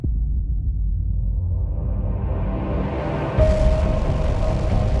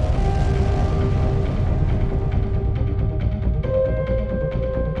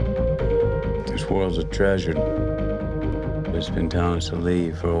world's a treasure. But it's been telling us to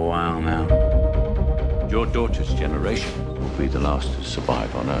leave for a while now. Your daughter's generation will be the last to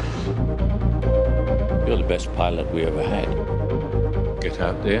survive on Earth. You're the best pilot we ever had. Get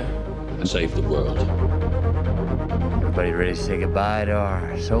out there and save the world. Everybody ready to say goodbye to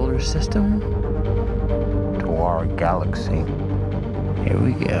our solar system? To our galaxy. Here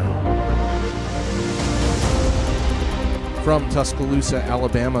we go. From Tuscaloosa,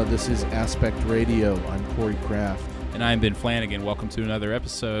 Alabama, this is Aspect Radio. I'm Corey Kraft. And I'm Ben Flanagan. Welcome to another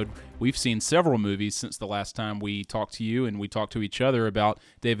episode. We've seen several movies since the last time we talked to you and we talked to each other about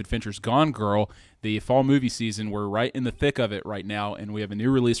David Fincher's Gone Girl. The fall movie season, we're right in the thick of it right now, and we have a new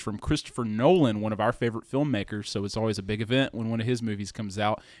release from Christopher Nolan, one of our favorite filmmakers, so it's always a big event when one of his movies comes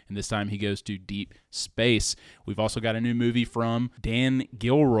out, and this time he goes to deep space. We've also got a new movie from Dan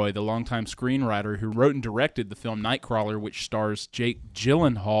Gilroy, the longtime screenwriter who wrote and directed the film Nightcrawler, which stars Jake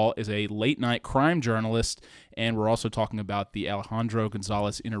Gyllenhaal as a late-night crime journalist, and we're also talking about the Alejandro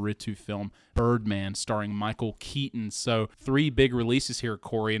Gonzalez Iñárritu film Birdman, starring Michael Keaton. So 3 big releases here,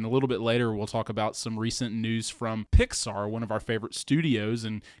 Corey, and a little bit later we'll talk about some recent news from Pixar, one of our favorite studios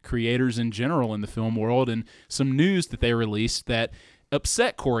and creators in general in the film world, and some news that they released that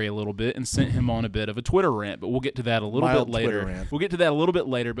upset Corey a little bit and sent him on a bit of a Twitter rant, but we'll get to that a little bit later. We'll get to that a little bit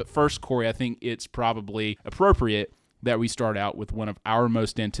later, but first, Corey, I think it's probably appropriate that we start out with one of our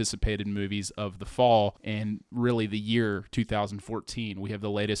most anticipated movies of the fall and really the year 2014. We have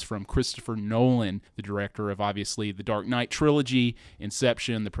the latest from Christopher Nolan, the director of obviously the Dark Knight trilogy,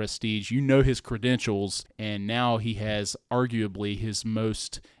 Inception, The Prestige. You know his credentials, and now he has arguably his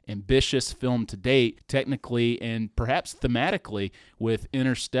most ambitious film to date, technically and perhaps thematically, with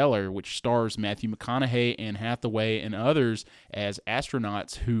Interstellar, which stars Matthew McConaughey, Anne Hathaway, and others as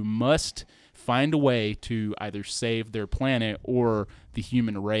astronauts who must find a way to either save their planet or the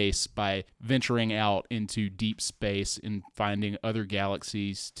human race by venturing out into deep space and finding other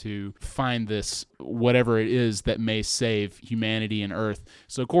galaxies to find this, whatever it is that may save humanity and Earth.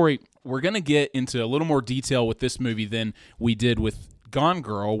 So, Corey, we're going to get into a little more detail with this movie than we did with Gone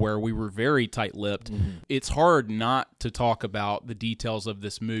Girl, where we were very tight-lipped. Mm-hmm. It's hard not to talk about the details of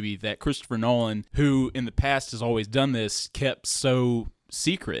this movie that Christopher Nolan, who in the past has always done this, kept so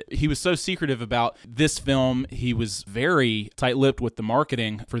secret. He was so secretive about this film. He was very tight-lipped with the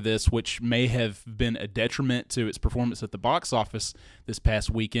marketing for this, which may have been a detriment to its performance at the box office this past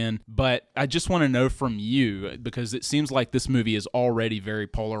weekend. But I just want to know from you, because it seems like this movie is already very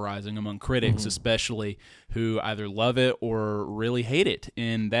polarizing among critics, especially who either love it or really hate it.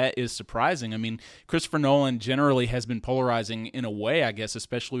 And that is surprising. I mean, Christopher Nolan generally has been polarizing in a way, I guess,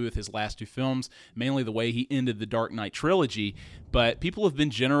 especially with his last 2 films, mainly the way he ended the Dark Knight trilogy. But people have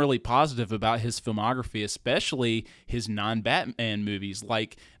been generally positive about his filmography, especially his non-Batman movies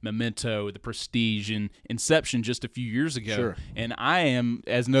like Memento, The Prestige, and Inception just a few years ago. Sure. And I am,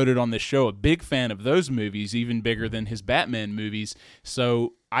 as noted on this show, a big fan of those movies, even bigger than his Batman movies.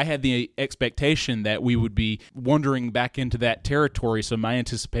 So I had the expectation that we would be wandering back into that territory, so my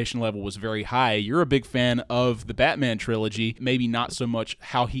anticipation level was very high. You're a big fan of the Batman trilogy, maybe not so much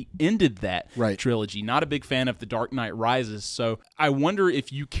how he ended that trilogy. Not a big fan of The Dark Knight Rises, so I wonder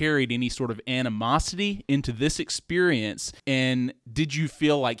if you carried any sort of animosity into this experience, and did you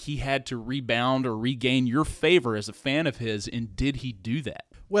feel like he had to rebound or regain your favor as a fan of his, and did he do that?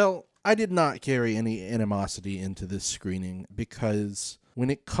 Well, I did not carry any animosity into this screening because when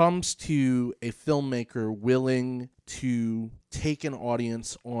it comes to a filmmaker willing to take an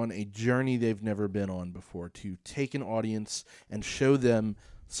audience on a journey they've never been on before, to take an audience and show them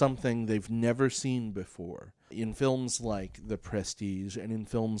something they've never seen before, in films like The Prestige and in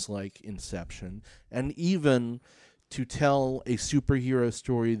films like Inception, and even to tell a superhero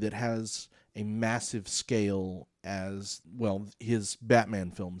story that has a massive scale as, well, his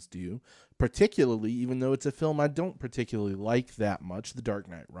Batman films do, particularly, even though it's a film I don't particularly like that much, The Dark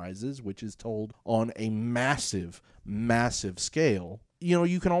Knight Rises, which is told on a massive, massive scale. You know,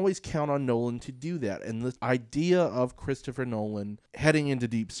 you can always count on Nolan to do that. And the idea of Christopher Nolan heading into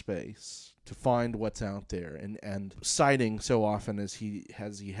deep space to find what's out there and citing so often as he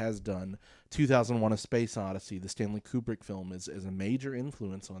has done 2001: A Space Odyssey, the Stanley Kubrick film, is a major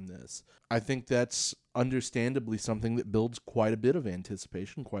influence on this. I think that's understandably something that builds quite a bit of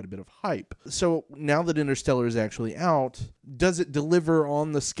anticipation, quite a bit of hype. So now that Interstellar is actually out, does it deliver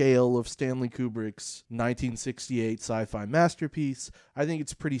on the scale of Stanley Kubrick's 1968 sci-fi masterpiece? I think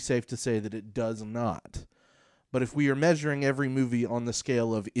it's pretty safe to say that it does not. But if we are measuring every movie on the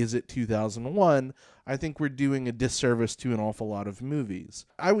scale of is it 2001, I think we're doing a disservice to an awful lot of movies.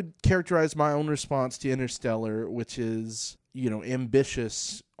 I would characterize my own response to Interstellar, which is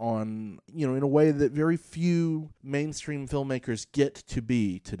ambitious on, in a way that very few mainstream filmmakers get to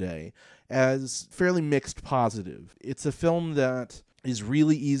be today, as fairly mixed positive. It's a film that is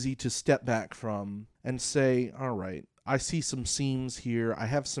really easy to step back from and say, all right, I see some seams here. I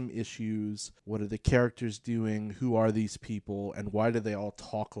have some issues. What are the characters doing? Who are these people? And why do they all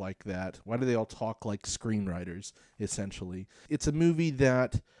talk like that? Why do they all talk like screenwriters, essentially? It's a movie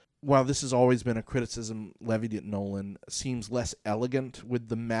that, while this has always been a criticism levied at Nolan, seems less elegant with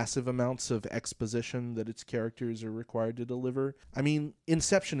the massive amounts of exposition that its characters are required to deliver. I mean,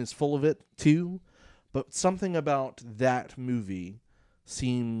 Inception is full of it, too, but something about that movie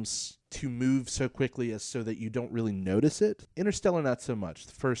seems to move so quickly as so that you don't really notice it. Interstellar, not so much.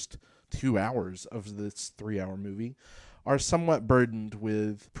 The first 2 hours of this 3-hour movie are somewhat burdened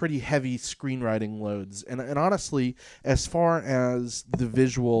with pretty heavy screenwriting loads. And honestly, as far as the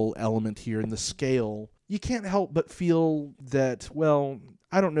visual element here and the scale, you can't help but feel that, well,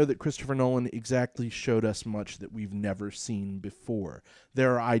 I don't know that Christopher Nolan exactly showed us much that we've never seen before.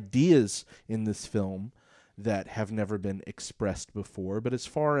 There are ideas in this film that have never been expressed before, but as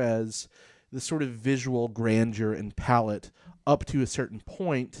far as the sort of visual grandeur and palette up to a certain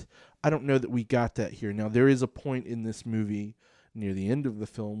point, I don't know that we got that here. Now, there is a point in this movie near the end of the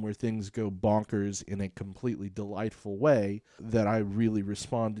film where things go bonkers in a completely delightful way that I really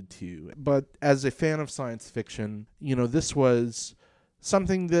responded to. But as a fan of science fiction, this was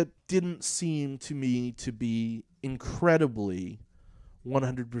something that didn't seem to me to be incredibly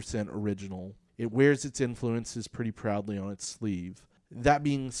 100% original. It wears its influences pretty proudly on its sleeve. That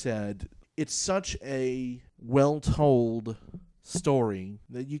being said, it's such a well-told story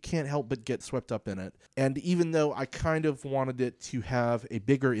that you can't help but get swept up in it. And even though I kind of wanted it to have a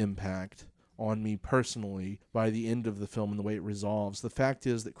bigger impact on me personally by the end of the film and the way it resolves, the fact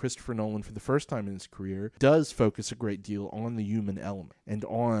is that Christopher Nolan, for the first time in his career, does focus a great deal on the human element and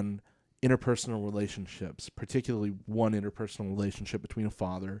on interpersonal relationships, particularly one interpersonal relationship between a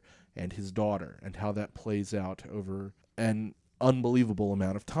father and his daughter, and how that plays out over an unbelievable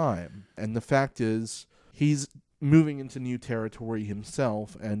amount of time. And the fact is, he's moving into new territory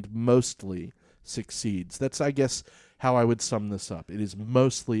himself and mostly succeeds. That's, I guess, how I would sum this up. It is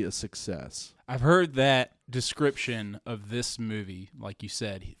mostly a success. I've heard that description of this movie, like you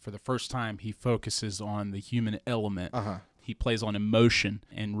said, for the first time he focuses on the human element. He plays on emotion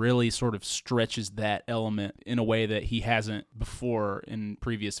and really sort of stretches that element in a way that he hasn't before in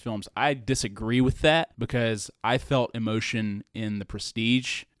previous films. I disagree with that because I felt emotion in The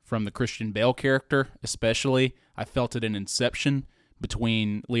Prestige from the Christian Bale character, especially. I felt it in Inception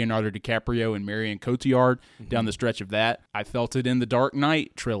between Leonardo DiCaprio and Marion Cotillard down the stretch of that. I felt it in the Dark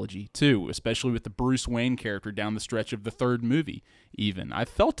Knight trilogy, too, especially with the Bruce Wayne character down the stretch of the third movie, even. I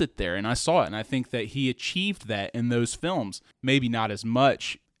felt it there, and I saw it, and I think that he achieved that in those films. Maybe not as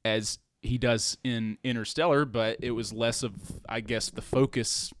much as he does in Interstellar, but it was less of, I guess, the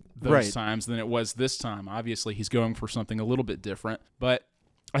focus those times than it was this time. Obviously, he's going for something a little bit different, but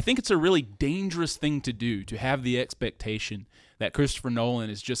I think it's a really dangerous thing to do, to have the expectation that Christopher Nolan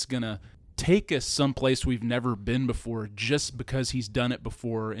is just going to take us someplace we've never been before just because he's done it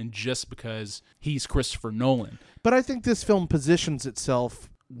before and just because he's Christopher Nolan. But I think this film positions itself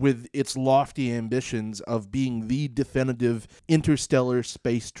with its lofty ambitions of being the definitive interstellar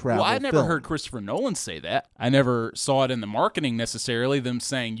space travel Well, I never film. heard Christopher Nolan say that. I never saw it in the marketing necessarily, them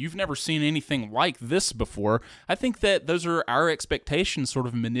saying, you've never seen anything like this before. I think that those are our expectations sort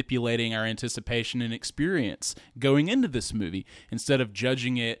of manipulating our anticipation and experience going into this movie instead of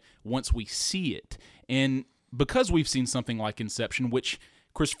judging it once we see it. And because we've seen something like Inception, which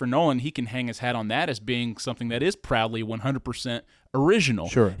Christopher Nolan, he can hang his hat on that as being something that is proudly 100% original.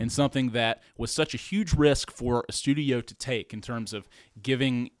 Sure. And something that was such a huge risk for a studio to take in terms of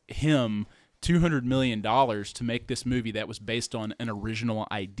giving him $200 million to make this movie that was based on an original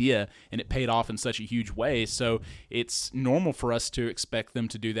idea, and it paid off in such a huge way. So it's normal for us to expect them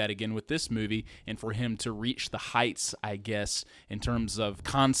to do that again with this movie, and for him to reach the heights, I guess, in terms of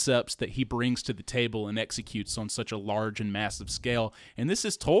concepts that he brings to the table and executes on such a large and massive scale. And this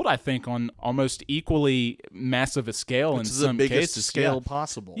is told, I think, on almost equally massive a scale in some the biggest cases. scale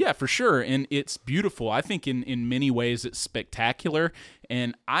possible. Yeah, for sure. And it's beautiful. I think in many ways it's spectacular.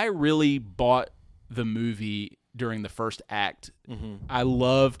 And I really bought the movie during the first act. I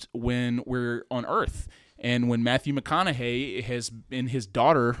loved when we're on Earth and when Matthew McConaughey has in his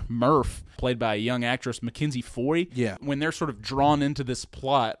daughter, Murph, played by a young actress, Mackenzie Foy, when they're sort of drawn into this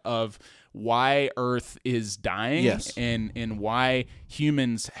plot of why Earth is dying Yes. and why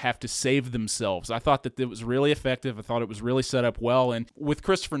humans have to save themselves. I thought that it was really effective. I thought it was really set up well. And with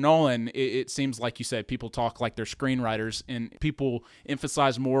Christopher Nolan, it seems like you said, people talk like they're screenwriters, and people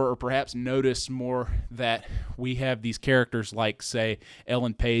emphasize more or perhaps notice more that we have these characters like, say,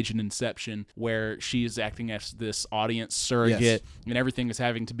 Ellen Page in Inception, where she is acting as this audience surrogate, Yes. and everything is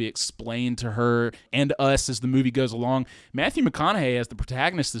having to be explained to her and us as the movie goes along. Matthew McConaughey as the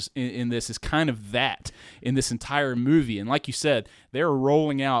protagonist in this is kind of that in this entire movie. And like you said, they're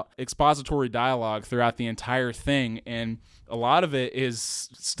rolling out expository dialogue throughout the entire thing, and a lot of it is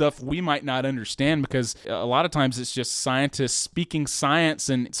stuff we might not understand, because a lot of times it's just scientists speaking science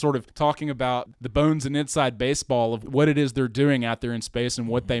and sort of talking about the bones and inside baseball of what it is they're doing out there in space and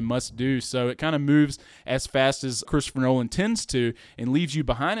what they must do. So it kind of moves as fast as Christopher Nolan tends to and leaves you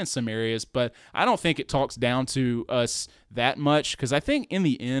behind in some areas, but I don't think it talks down to us that much, because I think in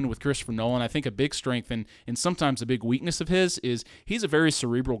the end with Christopher Nolan, I think a big strength and sometimes a big weakness of his is he's a very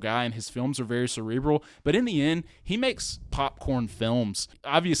cerebral guy and his films are very cerebral, but in the end, he makes popcorn films.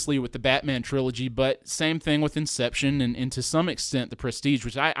 Obviously with the Batman trilogy, but same thing with Inception and to some extent The Prestige,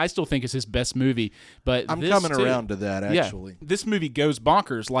 which I still think is his best movie. But I'm this coming too, around to that, actually. yeah, this movie goes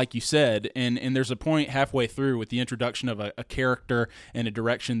bonkers, like you said, and there's a point halfway through with the introduction of a character and a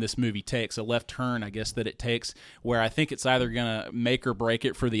direction this movie takes, a left turn, I guess, that it takes, where I think it's either going to make or break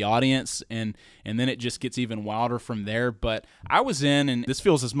it for the audience, and then it just gets even wilder from there. But I was in, and this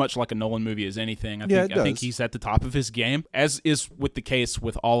feels as much like a Nolan movie as anything. I think he's at the top of his game, as is with the case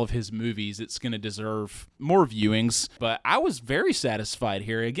with all of his movies. It's going to deserve more viewings, but I was very satisfied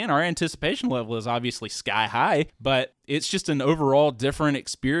here. Again, our anticipation level is obviously sky high, but it's just an overall different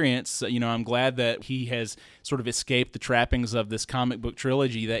experience. You know, I'm glad that he has sort of escaped the trappings of this comic book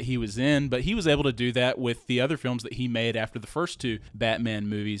trilogy that he was in, but he was able to do that with the other films that he made after the first two Batman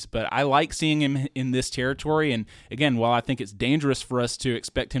movies. But I like seeing him in this territory, and again, while I think it's dangerous for us to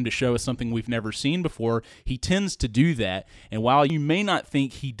expect him to show us something we've never seen before, he tends to do that. And while you may not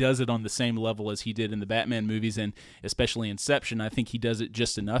think he does it on the same level as he did in the Batman movies, and especially Inception, I think he does it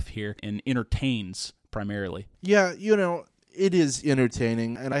just enough here and entertains primarily. Yeah, you know, it is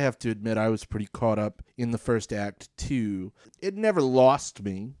entertaining, and I have to admit I was pretty caught up in the first act, too. It never lost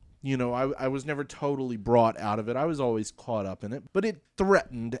me. You know, I was never totally brought out of it. I was always caught up in it. But it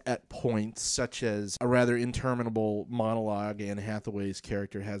threatened at points, such as a rather interminable monologue Anne Hathaway's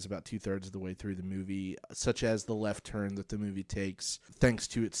character has about 2/3 of the way through the movie, such as the left turn that the movie takes, thanks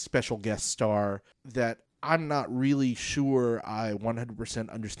to its special guest star, that I'm not really sure I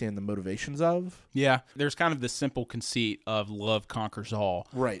 100% understand the motivations of. Yeah, there's kind of this simple conceit of love conquers all,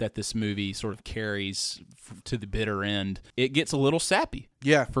 Right. that this movie sort of carries to the bitter end. It gets a little sappy.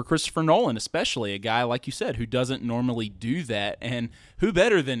 Yeah. For Christopher Nolan, especially, a guy, like you said, who doesn't normally do that. And who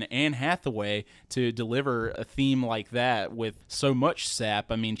better than Anne Hathaway to deliver a theme like that with so much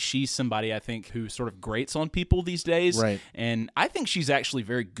sap? I mean, she's somebody, I think, who sort of grates on people these days. Right. And I think she's actually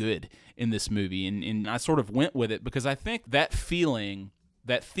very good in this movie. And I sort of went with it because I think that feeling,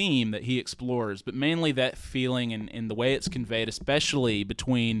 that theme that he explores, but mainly that feeling and the way it's conveyed, especially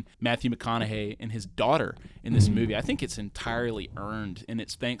between Matthew McConaughey and his daughter in this movie, I think it's entirely earned, and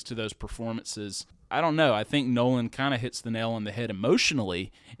it's thanks to those performances. I don't know. I think Nolan kind of hits the nail on the head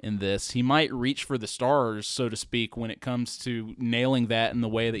emotionally in this. He might reach for the stars, so to speak, when it comes to nailing that in the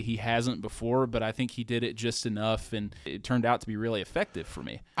way that he hasn't before, but I think he did it just enough, and it turned out to be really effective for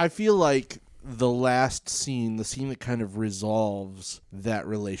me. I feel like the last scene, the scene that kind of resolves that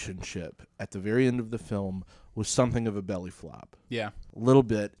relationship at the very end of the film, was something of a belly flop. Yeah. A little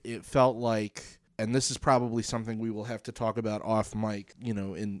bit. It felt like, and this is probably something we will have to talk about off mic, you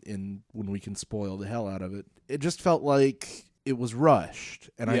know, in when we can spoil the hell out of it. It just felt like it was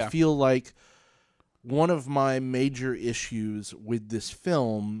rushed. And Yeah. I feel like one of my major issues with this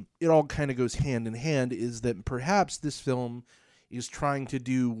film, it all kind of goes hand in hand, is that perhaps this film is trying to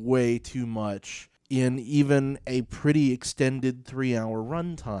do way too much in even a pretty extended 3-hour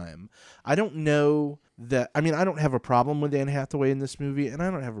runtime. I don't know that, I mean, I don't have a problem with Anne Hathaway in this movie, and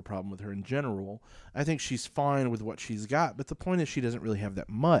I don't have a problem with her in general. I think she's fine with what she's got, but the point is she doesn't really have that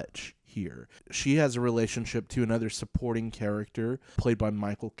much here. She has a relationship to another supporting character played by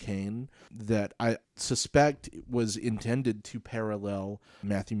Michael Caine that I suspect was intended to parallel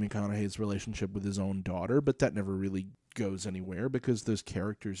Matthew McConaughey's relationship with his own daughter, but that never really goes anywhere because those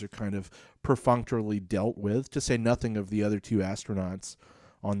characters are kind of perfunctorily dealt with, to say nothing of the other two astronauts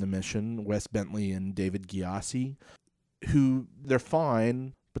on the mission, Wes Bentley and David Gyasi, who they're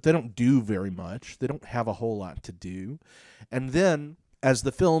fine, but they don't do very much. They don't have a whole lot to do. And then As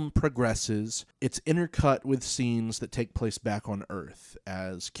the film progresses, it's intercut with scenes that take place back on Earth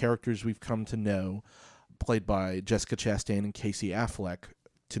as characters we've come to know, played by Jessica Chastain and Casey Affleck,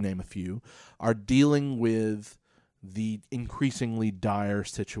 to name a few, are dealing with the increasingly dire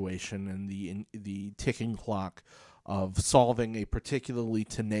situation and the ticking clock of solving a particularly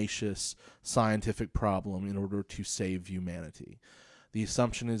tenacious scientific problem in order to save humanity. The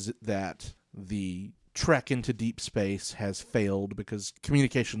assumption is that the trek into deep space has failed because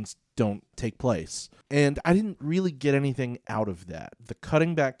communications don't take place. And I didn't really get anything out of that. The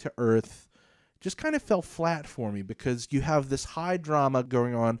cutting back to Earth just kind of fell flat for me because you have this high drama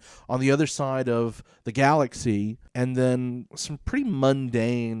going on the other side of the galaxy, and then some pretty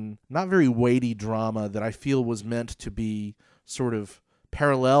mundane, not very weighty drama that I feel was meant to be sort of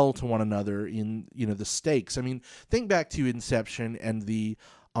parallel to one another in, the stakes. I mean, think back to Inception and the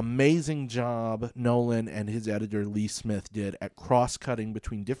amazing job Nolan and his editor Lee Smith did at cross-cutting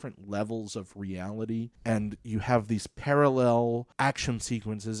between different levels of reality, and you have these parallel action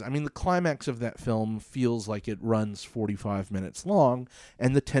sequences. I mean, the climax of that film feels like it runs 45 minutes long,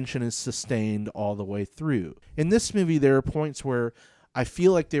 and the tension is sustained all the way through. In this movie, there are points where I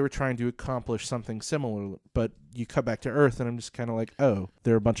feel like they were trying to accomplish something similar, but you cut back to Earth, and I'm just kind of like, oh,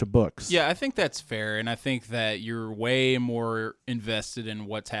 they're a bunch of books. Yeah, I think that's fair, and I think that you're way more invested in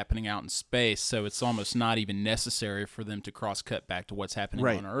what's happening out in space, so it's almost not even necessary for them to cross-cut back to what's happening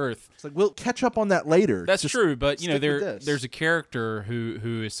on Earth. It's like, we'll catch up on that later. That's just true, but there's a character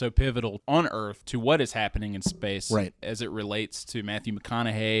who is so pivotal on Earth to what is happening in space, as it relates to Matthew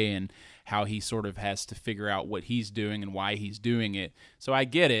McConaughey and how he sort of has to figure out what he's doing and why he's doing it. So I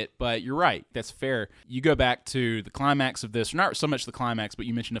get it, but you're right. That's fair. You go back to the climax of this, or not so much the climax, but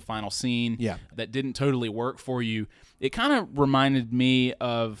you mentioned a final scene that didn't totally work for you. It kind of reminded me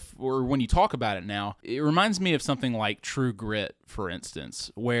of, or when you talk about it now, it reminds me of something like True Grit, for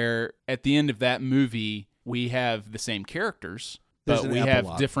instance, where at the end of that movie, we have the same characters, but we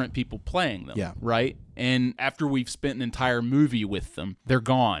have different people playing them, right? And after we've spent an entire movie with them, they're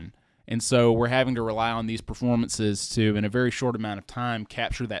gone. And so we're having to rely on these performances to, in a very short amount of time,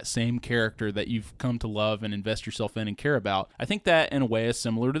 capture that same character that you've come to love and invest yourself in and care about. I think that, in a way, is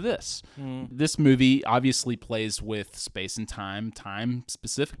similar to this. This movie obviously plays with space and time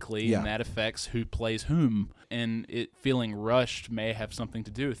specifically, and that affects who plays whom. And it feeling rushed may have something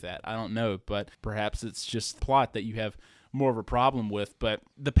to do with that. I don't know, but perhaps it's just plot that you have more of a problem with, but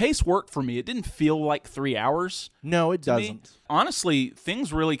the pace worked for me. It didn't feel like 3 hours. No, it doesn't. Honestly,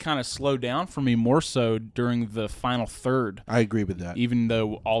 things really kind of slowed down for me more so during the final third. I agree with that. Even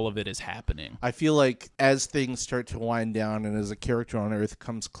though all of it is happening. I feel like as things start to wind down and as a character on Earth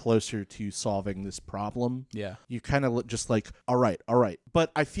comes closer to solving this problem, you kind of just like, all right.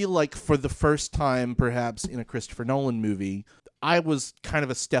 But I feel like for the first time, perhaps in a Christopher Nolan movie, I was kind of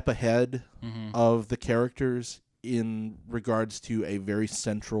a step ahead of the characters in regards to a very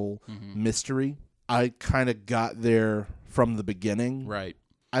central mystery. I kind of got there from the beginning. Right.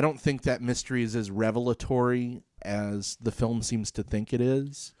 I don't think that mystery is as revelatory as the film seems to think it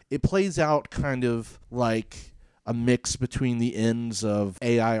is. It plays out kind of like a mix between the ends of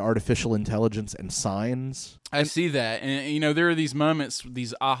AI, artificial intelligence, and signs. I see that. And, there are these moments,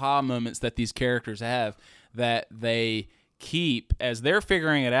 these aha moments that these characters have that they keep as they're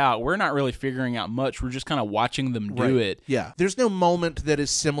figuring it out. We're not really figuring out much. We're just kind of watching them do it. Yeah. There's no moment that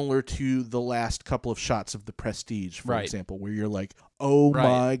is similar to the last couple of shots of The Prestige, for example, where you're like, oh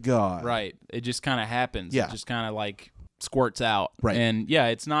my God. Right. It just kind of happens. Yeah. It just kind of like squirts out. Right. And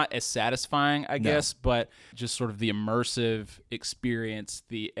it's not as satisfying, I guess, but just sort of the immersive experience,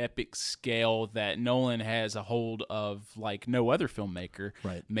 the epic scale that Nolan has a hold of like no other filmmaker.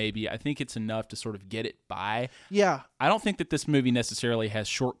 Right. Maybe. I think it's enough to sort of get it by. Yeah. I don't think that this movie necessarily has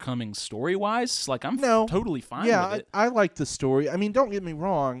shortcomings story-wise. Like, I'm totally fine with it. I like the story. I mean, don't get me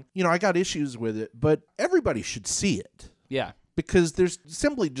wrong. I got issues with it, but everybody should see it. Yeah. Because there's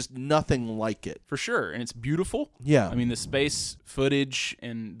simply just nothing like it. For sure. And it's beautiful. Yeah. I mean, the space footage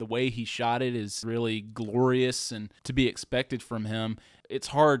and the way he shot it is really glorious and to be expected from him. It's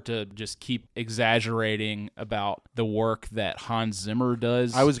hard to just keep exaggerating about the work that Hans Zimmer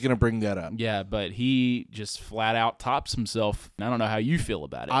does. I was going to bring that up. Yeah, but he just flat out tops himself. I don't know how you feel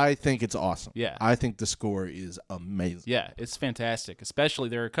about it. I think it's awesome. Yeah. I think the score is amazing. Yeah, it's fantastic. Especially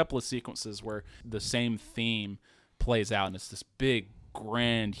there are a couple of sequences where the same theme plays out, and it's this big,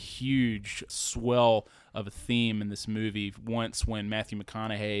 grand, huge swell of a theme in this movie. Once when Matthew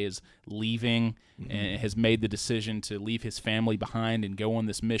McConaughey is leaving and has made the decision to leave his family behind and go on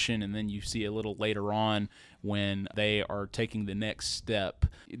this mission, and then you see a little later on when they are taking the next step.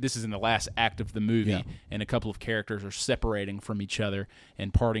 This is in the last act of the movie, and a couple of characters are separating from each other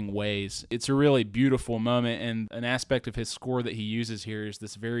and parting ways. It's a really beautiful moment, and an aspect of his score that he uses here is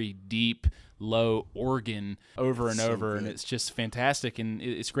this very deep, low organ over and over, and it's just fantastic. And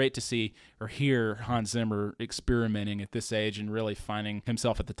it's great to see or hear Hans Zimmer experimenting at this age and really finding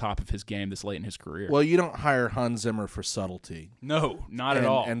himself at the top of his game this late in his career. Well, you don't hire Hans Zimmer for subtlety. No, not at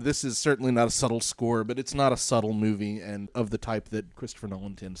all. And this is certainly not a subtle score, but it's not a subtle movie, and of the type that Christopher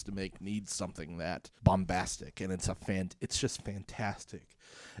Nolan tends to make, needs something that bombastic, and it's just fantastic.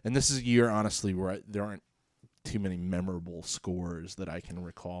 And this is a year, honestly, where there aren't too many memorable scores that I can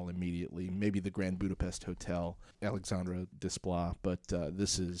recall immediately. Maybe the Grand Budapest Hotel, Alexandre Desplat, but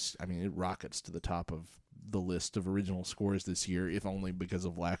this is, it rockets to the top of the list of original scores this year, if only because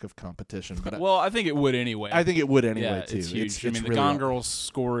of lack of competition. But well, I think it would anyway. I think it would anyway, too. It's huge. It's the really Gone Girl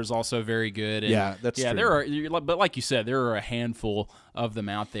score is also very good. And that's true. There are, but like you said, there are a handful of them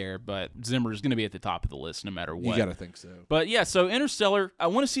out there, but Zimmer is going to be at the top of the list no matter what. You got to think so. But yeah, so Interstellar, I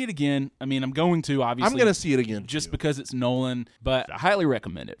want to see it again. I'm going to, obviously. I'm going to see it again, just too. because it's Nolan, but I highly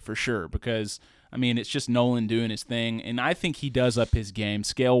recommend it for sure, because it's just Nolan doing his thing, and I think he does up his game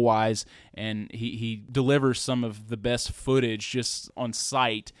scale-wise, and he delivers some of the best footage just on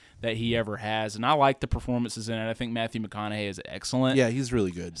sight that he ever has, and I like the performances in it. I think Matthew McConaughey is excellent. Yeah, he's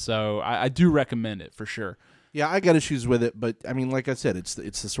really good. So I do recommend it for sure. Yeah, I got issues with it, but, like I said, it's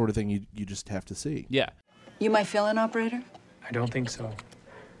the sort of thing you just have to see. Yeah. You my fill-in operator? I don't think so.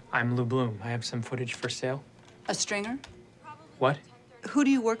 I'm Lou Bloom. I have some footage for sale. A stringer? What? Who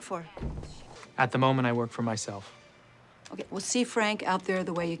do you work for? At the moment, I work for myself. Okay, well, see Frank out there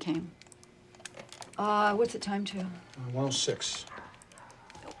the way you came. What's it time to? 106.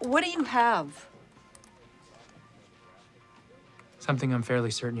 What do you have? Something I'm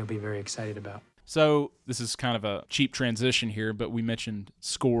fairly certain you'll be very excited about. So this is kind of a cheap transition here, but we mentioned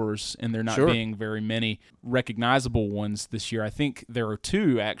scores, and there not being very many recognizable ones this year. I think there are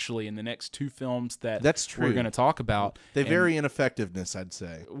two, actually, in the next two films that we're going to talk about. They vary in effectiveness, I'd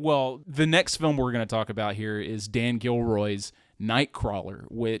say. Well, the next film we're going to talk about here is Dan Gilroy's Nightcrawler,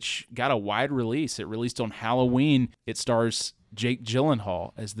 which got a wide release. It released on Halloween. It stars Jake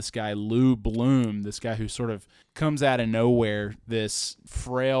Gyllenhaal as this guy Lou Bloom, this guy who sort of comes out of nowhere, this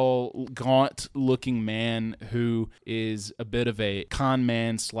frail, gaunt-looking man who is a bit of a con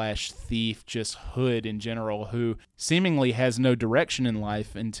man / thief, just hood in general, who seemingly has no direction in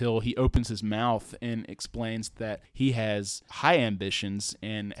life until he opens his mouth and explains that he has high ambitions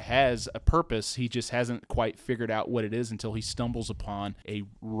and has a purpose. He just hasn't quite figured out what it is until he stumbles upon a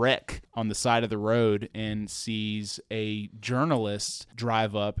wreck on the side of the road and sees a journalist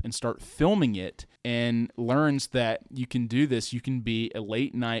drive up and start filming it, and learns that you can do this. You can be a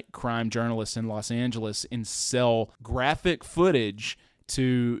late-night crime journalist in Los Angeles and sell graphic footage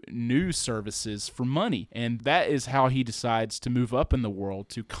to news services for money. And that is how he decides to move up in the world,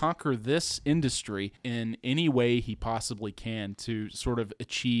 to conquer this industry in any way he possibly can, to sort of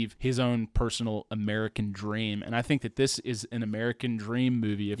achieve his own personal American dream. And I think that this is an American dream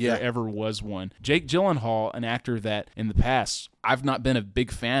movie, if there ever was one. Jake Gyllenhaal, an actor that in the past I've not been a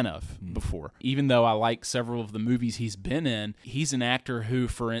big fan of before. Even though I like several of the movies he's been in, he's an actor who,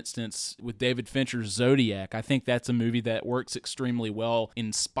 for instance, with David Fincher's Zodiac, I think that's a movie that works extremely well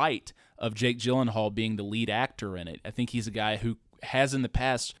in spite of Jake Gyllenhaal being the lead actor in it. I think he's a guy who has in the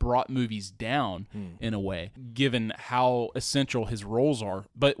past brought movies down in a way, given how essential his roles are.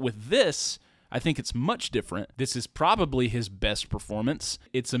 But with this, I think it's much different. This is probably his best performance.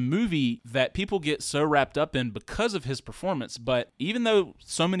 It's a movie that people get so wrapped up in because of his performance, but even though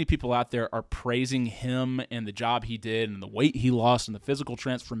so many people out there are praising him and the job he did and the weight he lost and the physical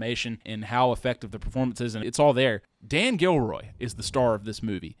transformation and how effective the performance is, and it's all there, Dan Gilroy is the star of this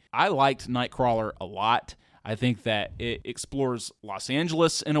movie. I liked Nightcrawler a lot. I think that it explores Los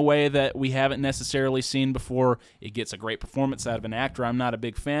Angeles in a way that we haven't necessarily seen before. It gets a great performance out of an actor I'm not a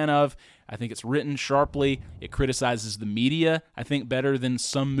big fan of. I think it's written sharply. It criticizes the media, I think, better than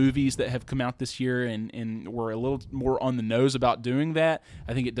some movies that have come out this year and were a little more on the nose about doing that.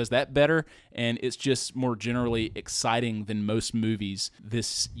 I think it does that better, and it's just more generally exciting than most movies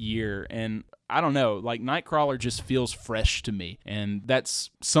this year. And I don't know, like Nightcrawler just feels fresh to me, and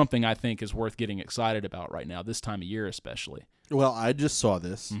that's something I think is worth getting excited about right now, this time of year especially. Well, I just saw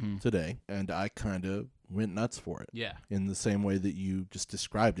this today, and I kind of went nuts for it. Yeah. In the same way that you just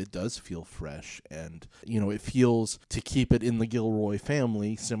described, it does feel fresh, and it feels, to keep it in the Gilroy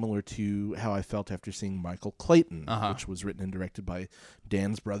family, similar to how I felt after seeing Michael Clayton, which was written and directed by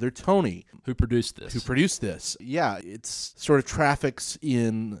Dan's brother Tony, who produced this. Yeah, it's sort of traffics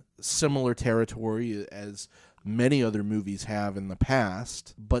in similar territory as many other movies have in the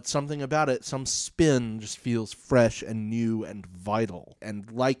past, but something about it, some spin, just feels fresh and new and vital.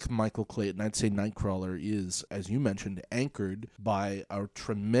 And like Michael Clayton, I'd say Nightcrawler is, as you mentioned, anchored by a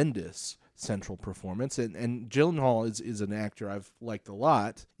tremendous central performance. And Gyllenhaal is an actor I've liked a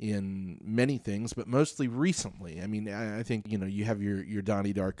lot in many things, but mostly recently. I mean, I think, you have your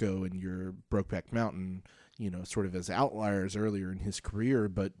Donnie Darko and your Brokeback Mountain, sort of as outliers earlier in his career,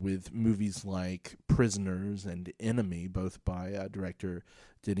 but with movies like Prisoners and Enemy, both by director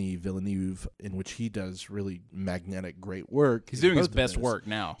Denis Villeneuve, in which he does really magnetic, great work. He's doing his best work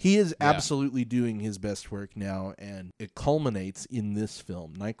now. He is absolutely doing his best work now, and it culminates in this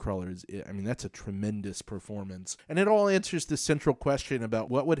film. Nightcrawler that's a tremendous performance. And it all answers the central question about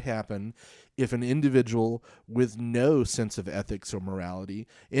what would happen if an individual with no sense of ethics or morality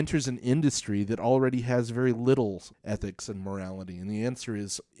enters an industry that already has very little ethics and morality. And the answer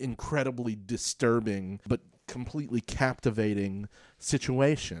is incredibly disturbing, but completely captivating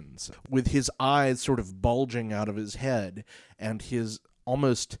situations, with his eyes sort of bulging out of his head and his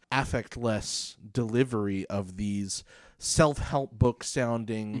almost affectless delivery of these self-help book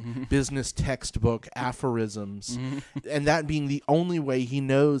sounding business textbook aphorisms, and that being the only way he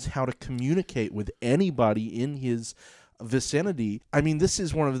knows how to communicate with anybody in his vicinity. I mean, this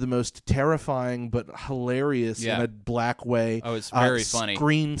is one of the most terrifying but hilarious in a black way. Oh, it's very funny.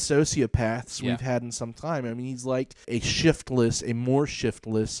 Screen sociopaths we've had in some time. I mean, he's like a more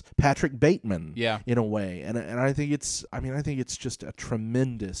shiftless Patrick Bateman in a way. And I think it's just a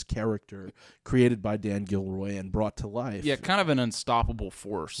tremendous character created by Dan Gilroy and brought to life. Yeah, kind of an unstoppable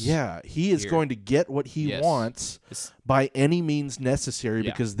force. Yeah, he is going to get what he wants by any means necessary,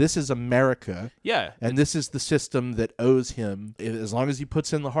 because this is America. Yeah. And this is the system that owes him, as long as he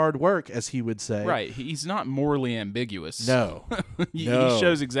puts in the hard work, as he would say. Right. He's not morally ambiguous. No. He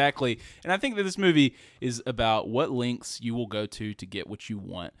shows exactly. And I think that this movie is about what lengths you will go to get what you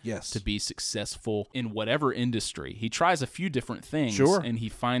want. Yes. To be successful in whatever industry. He tries a few different things. Sure. And he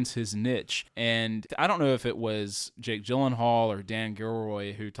finds his niche. And I don't know if it was Jake Gyllenhaal or Dan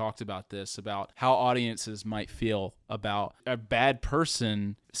Gilroy who talked about this, about how audiences might feel about a bad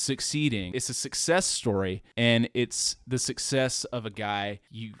person succeeding. It's a success story, and it's the success of a guy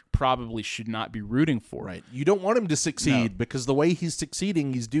you probably should not be rooting for. Right. You don't want him to succeed because the way he's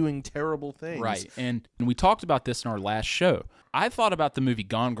succeeding, he's doing terrible things. Right. And we talked about this in our last show. I thought about the movie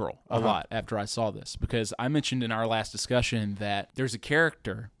Gone Girl a lot after I saw this, because I mentioned in our last discussion that there's a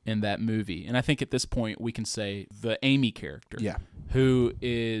character in that movie, and I think at this point we can say the Amy character, who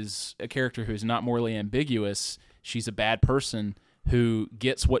is a character who is not morally ambiguous. She's a bad person who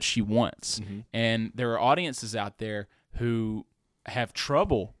gets what she wants. And there are audiences out there who have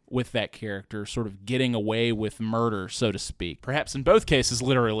trouble with that character sort of getting away with murder, so to speak. Perhaps in both cases,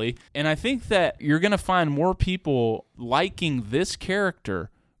 literally. And I think that you're going to find more people liking this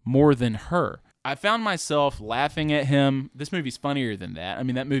character more than her. I found myself laughing at him. This movie's funnier than that. I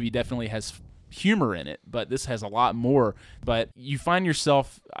mean, that movie definitely has humor in it, but this has a lot more. But you find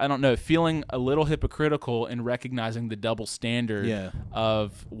yourself, I don't know, feeling a little hypocritical in recognizing the double standard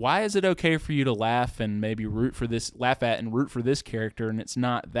of why is it okay for you to laugh and maybe laugh at and root for this character, and it's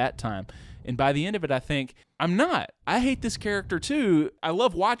not that time. And by the end of it, I think, I'm not. I hate this character too. I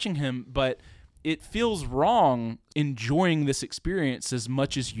love watching him, but it feels wrong enjoying this experience as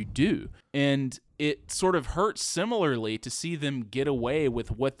much as you do. And it sort of hurts similarly to see them get away with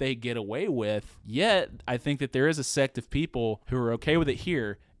what they get away with. Yet, I think that there is a sect of people who are okay with it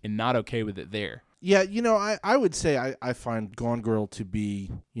here and not okay with it there. Yeah, I would say I find Gone Girl to be,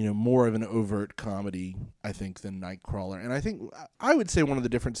 more of an overt comedy, I think, than Nightcrawler. And I think I would say one of the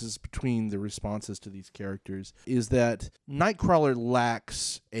differences between the responses to these characters is that Nightcrawler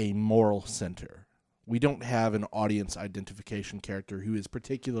lacks a moral center. We don't have an audience identification character who is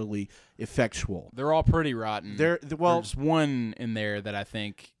particularly effectual. They're all pretty rotten. There's one in there that I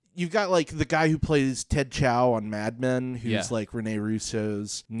think... You've got, like, the guy who plays Ted Chow on Mad Men, who's, like, Rene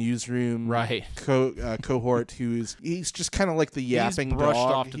Russo's newsroom cohort, he's just kind of like the yapping He's brushed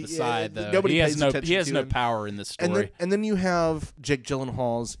dog. off to the side, though. Nobody pays attention He has to no him. power in this story. And then you have Jake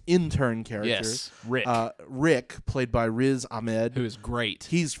Gyllenhaal's intern character. Yes, Rick. Rick, played by Riz Ahmed. Who is great.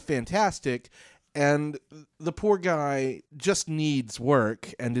 He's fantastic. And the poor guy just needs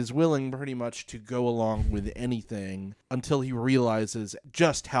work and is willing pretty much to go along with anything until he realizes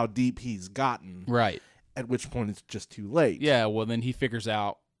just how deep he's gotten. Right. At which point it's just too late. Yeah, well, then he figures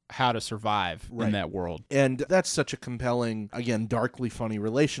out how to survive in that world. And that's such a compelling, again, darkly funny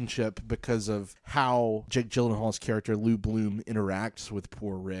relationship because of how Jake Gyllenhaal's character Lou Bloom interacts with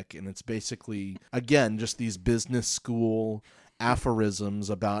poor Rick. And it's basically, again, just these business school aphorisms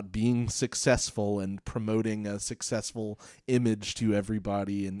about being successful and promoting a successful image to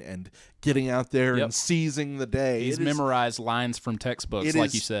everybody and getting out there and seizing the day. He's memorized lines from textbooks,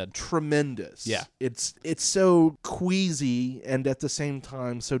 like you said. Tremendous. Yeah. It's so queasy and at the same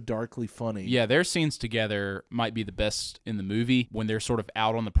time so darkly funny. Yeah, their scenes together might be the best in the movie when they're sort of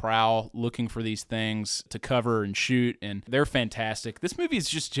out on the prowl looking for these things to cover and shoot, and they're fantastic. This movie is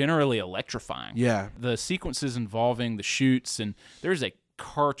just generally electrifying. Yeah. The sequences involving the shoots, and there's a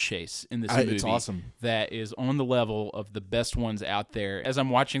car chase in this movie. It's awesome. That is on the level of the best ones out there. As I'm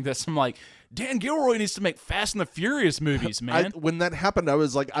watching this, I'm like, Dan Gilroy needs to make Fast and the Furious movies, man. When that happened, I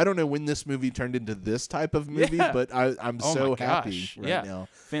was like, I don't know when this movie turned into this type of movie, but I'm so happy right now.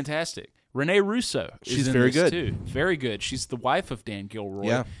 Fantastic. Renee Russo She's is in very this good. too. Very good. She's the wife of Dan Gilroy.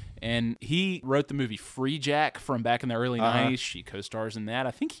 Yeah. And he wrote the movie Free Jack from back in the early 90s. She co-stars in that.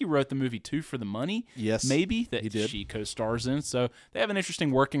 I think he wrote the movie Two for the Money. Yes, maybe that he did. she co-stars in. So they have an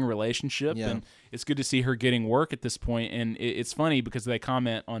interesting working relationship, and it's good to see her getting work at this point. And it's funny because they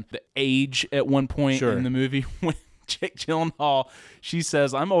comment on the age at one point in the movie when Jake Gyllenhaal, she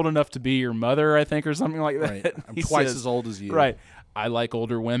says, "I'm old enough to be your mother," I think, or something like that. Right. I'm twice as old as you. Right. I like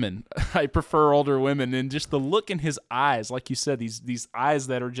older women. I prefer older women. And just the look in his eyes, like you said, these eyes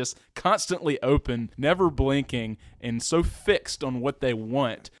that are just constantly open, never blinking, and so fixed on what they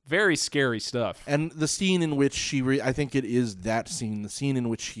want. Very scary stuff. And the scene in which I think it is that scene, the scene in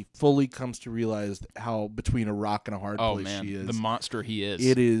which she fully comes to realize how between a rock and a hard place she is. The monster he is.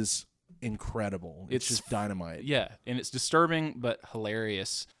 It is incredible. It's just dynamite. Yeah, and it's disturbing but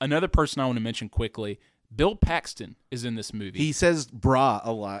hilarious. Another person I want to mention quickly, Bill Paxton is in this movie. He says brah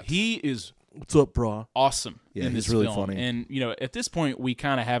a lot. He is what's up, brah? Awesome. Yeah, in this he's really film. funny. And, at this point, we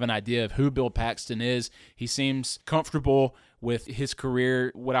kind of have an idea of who Bill Paxton is. He seems comfortable with his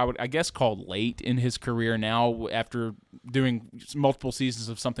career, what I would, I guess, call late in his career now, after doing multiple seasons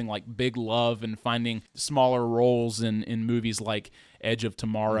of something like Big Love and finding smaller roles in movies like Edge of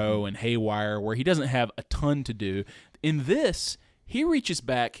Tomorrow and Haywire, where he doesn't have a ton to do. In this, he reaches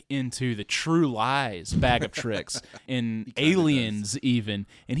back into the True Lies bag of tricks, in Aliens even,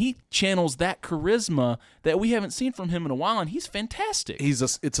 and he channels that charisma that we haven't seen from him in a while, and he's fantastic.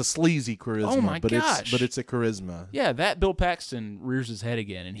 It's a sleazy charisma, Oh my but gosh. it's a charisma. Yeah, that Bill Paxton rears his head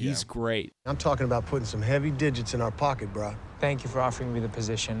again, and he's great. I'm talking about putting some heavy digits in our pocket, bro. Thank you for offering me the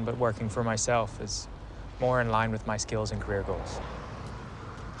position, but working for myself is more in line with my skills and career goals.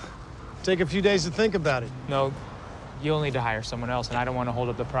 Take a few days to think about it. No, you'll need to hire someone else, and I don't want to hold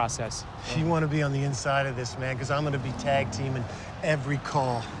up the process. You want to be on the inside of this, man, because I'm going to be tag teaming every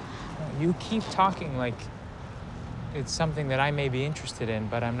call. You keep talking like it's something that I may be interested in,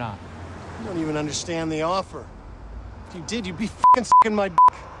 but I'm not. You don't even understand the offer. If you did, you'd be f***ing sucking my dick.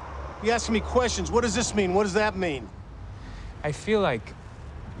 You asking me questions. What does this mean? What does that mean? I feel like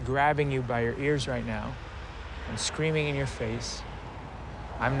grabbing you by your ears right now and screaming in your face,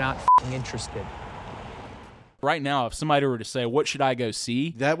 I'm not f***ing interested. Right now, if somebody were to say, what should I go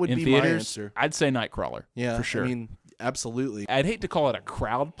see That would in be theaters, my answer. I'd say Nightcrawler. Yeah, for sure. I mean, absolutely. I'd hate to call it a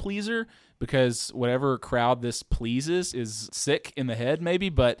crowd pleaser, because whatever crowd this pleases is sick in the head maybe,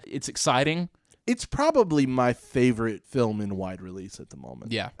 but it's exciting. It's probably my favorite film in wide release at the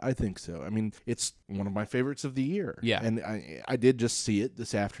moment. Yeah. I think so. I mean, it's one of my favorites of the year. Yeah. And I did just see it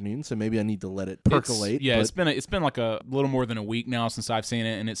this afternoon, so maybe I need to let it percolate. It's been like a little more than a week now since I've seen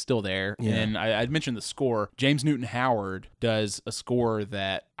it, and it's still there. Yeah. And I'd mentioned the score. James Newton Howard does a score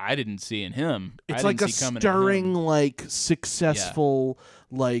that I didn't see in him. It's I like a didn't see coming in him. stirring, like successful,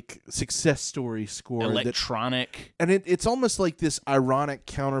 like success story score. Electronic. And it's almost like this ironic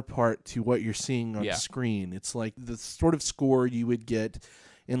counterpart to what you're seeing on Yeah. screen. It's like the sort of score you would get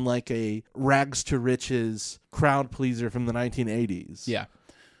in like a rags to riches crowd pleaser from the 1980s. Yeah.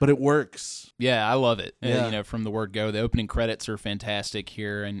 But it works. Yeah, I love it. Yeah. From the word go. The opening credits are fantastic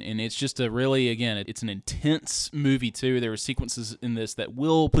here, and it's just a really, again, it's an intense movie too. There are sequences in this that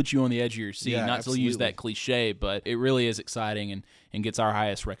will put you on the edge of your seat. Yeah, Not to use absolutely. that cliche, but it really is exciting and gets our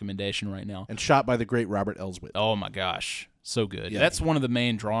highest recommendation right now. And shot by the great Robert Elswit. Oh my gosh, so good. Yeah. That's one of the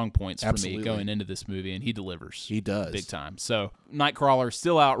main drawing points for Absolutely. me going into this movie, and he delivers. He does. Big time. So Nightcrawler,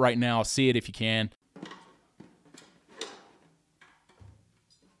 still out right now. See it if you can.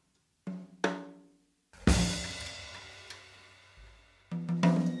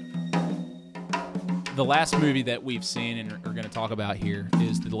 The last movie that we've seen and are going to talk about here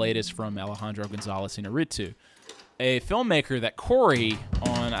is the latest from Alejandro González Iñárritu, a filmmaker that Corey,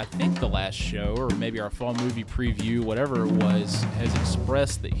 on I think the last show or maybe our fall movie preview, whatever it was, has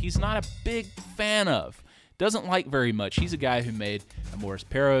expressed that he's not a big fan of. Doesn't like very much. He's a guy who made Amores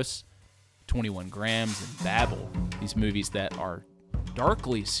Perros, 21 Grams, and Babel. These movies that are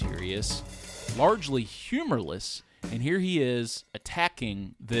darkly serious, largely humorless, and here he is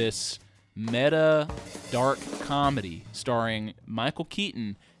attacking this meta dark comedy starring Michael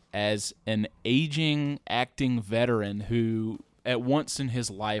Keaton as an aging acting veteran who at once in his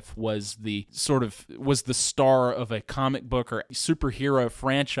life was the star of a comic book or superhero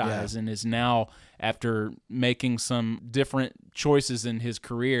franchise, and is now, after making some different choices in his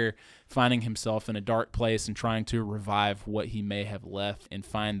career, finding himself in a dark place and trying to revive what he may have left and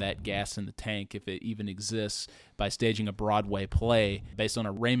find that gas in the tank, if it even exists, by staging a Broadway play based on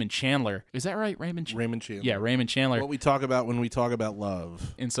a Raymond Chandler. Is that right? Raymond Chandler. Yeah, Raymond Chandler. What we talk about when we talk about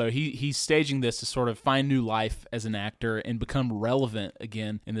love. And so he's staging this to sort of find new life as an actor and become relevant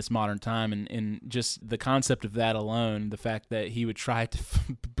again in this modern time. And just the concept of that alone, the fact that he would try to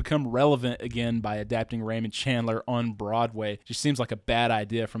become relevant again by adapting Raymond Chandler on Broadway, just seems like a bad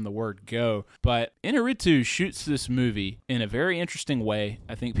idea from the word go. But Iñárritu shoots this movie in a very interesting way.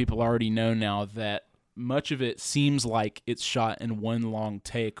 I think people already know now that much of it seems like it's shot in one long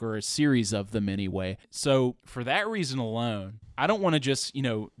take, or a series of them anyway. So for that reason alone, I don't want to just,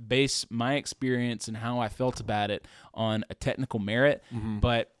 base my experience and how I felt about it on a technical merit,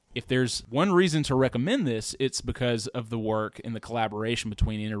 but if there's one reason to recommend this, it's because of the work and the collaboration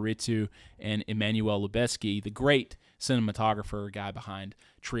between Iñárritu and Emmanuel Lubezki, the great cinematographer, guy behind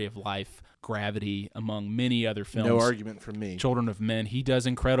Tree of Life, Gravity, among many other films. No argument from me. Children of Men. He does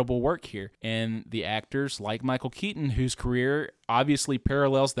incredible work here. And the actors like Michael Keaton, whose career obviously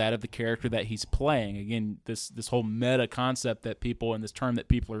parallels that of the character that he's playing. Again, this whole meta concept that people, and this term that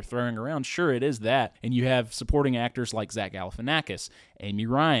people are throwing around, sure, it is that. And you have supporting actors like Zach Galifianakis, Amy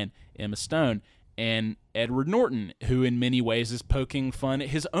Ryan, Emma Stone, and Edward Norton, who in many ways is poking fun at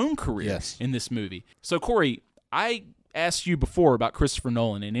his own career in this movie. So, Corey, I asked you before about Christopher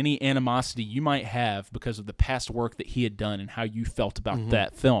Nolan and any animosity you might have because of the past work that he had done and how you felt about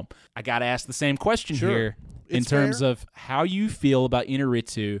that film. I got to ask the same question here in terms of how you feel about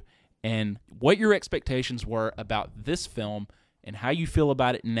Iñárritu and what your expectations were about this film and how you feel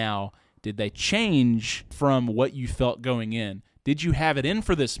about it now. Did they change from what you felt going in? Did you have it in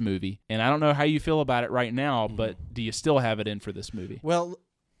for this movie? And I don't know how you feel about it right now, but do you still have it in for this movie? Well,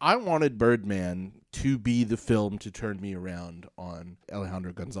 I wanted Birdman to be the film to turn me around on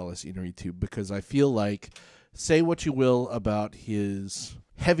Alejandro González Iñárritu, because I feel like, say what you will about his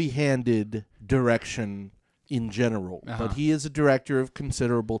heavy-handed direction in general, but he is a director of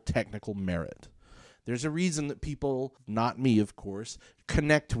considerable technical merit. There's a reason that people, not me of course,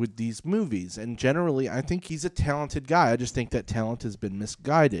 connect with these movies. And generally, I think he's a talented guy. I just think that talent has been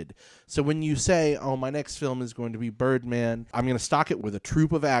misguided. So when you say, oh, my next film is going to be Birdman, I'm going to stock it with a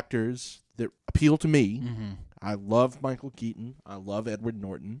troupe of actors that appeal to me. I love Michael Keaton. I love Edward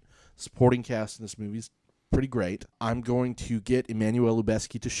Norton. Supporting cast in this movie is pretty great. I'm going to get Emmanuel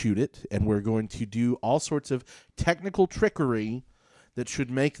Lubezki to shoot it, and we're going to do all sorts of technical trickery that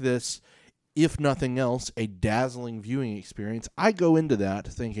should make this, if nothing else, a dazzling viewing experience. I go into that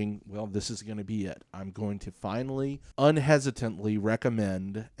thinking, well, this is going to be it. I'm going to finally, unhesitantly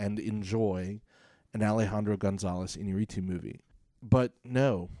recommend and enjoy an Alejandro González Iñárritu movie. But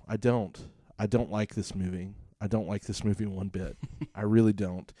no, I don't. I don't like this movie. I don't like this movie one bit. I really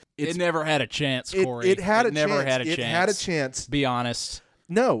don't. It never had a chance, Corey. It had a never chance. had a chance. It had a chance. Be honest.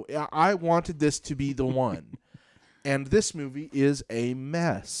 No, I wanted this to be the one. And this movie is a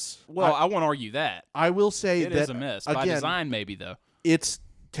mess. Well, I won't argue that. I will say it that is a mess. Again, by design, maybe, though. It's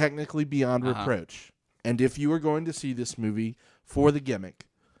technically beyond reproach. And if you are going to see this movie for the gimmick,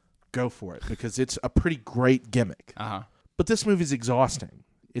 go for it, because it's a pretty great gimmick. But this movie's exhausting.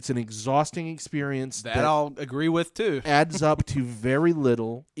 It's an exhausting experience that I'll agree with, too. Adds up to very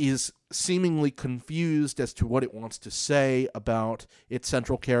little, is seemingly confused as to what it wants to say about its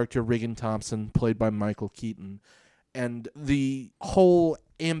central character, Regan Thompson, played by Michael Keaton, and the whole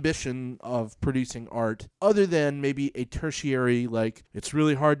ambition of producing art, other than maybe a tertiary, like, it's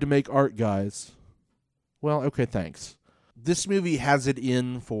really hard to make art, guys. Well, okay, thanks. This movie has it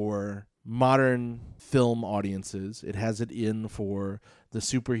in for modern film audiences. It has it in for the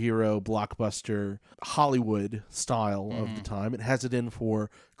superhero blockbuster Hollywood style of the time. It has it in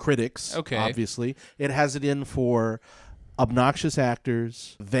for critics, obviously. It has it in for obnoxious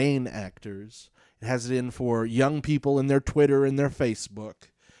actors, vain actors. It has it in for young people in their Twitter and their Facebook.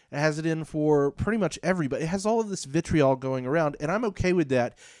 It has it in for pretty much everybody. It has all of this vitriol going around, and I'm okay with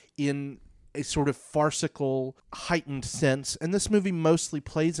that in a sort of farcical, heightened sense. And this movie mostly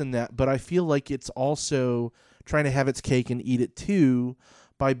plays in that, but I feel like it's also trying to have its cake and eat it too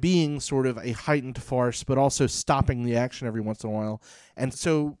by being sort of a heightened farce, but also stopping the action every once in a while. And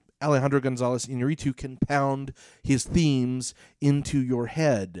so Alejandro González Iñárritu can pound his themes into your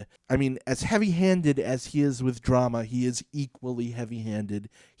head. I mean, as heavy-handed as he is with drama, he is equally heavy-handed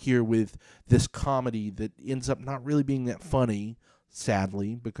here with this comedy that ends up not really being that funny,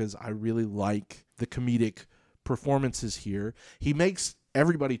 sadly, because I really like the comedic performances here. He makes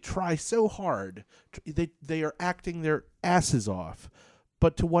everybody try so hard. They are acting their asses off.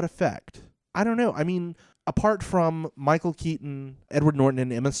 But to what effect? I don't know. I mean, apart from Michael Keaton, Edward Norton,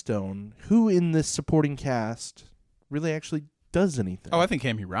 and Emma Stone, who in this supporting cast really actually does anything? Oh, I think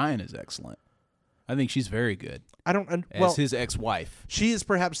Amy Ryan is excellent. I think she's very good. Well, his ex-wife. She is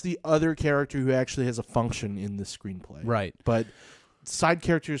perhaps the other character who actually has a function in this screenplay. Right. But side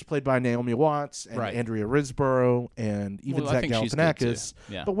characters played by Naomi Watts and Andrea Riseborough and even Zach Galifianakis.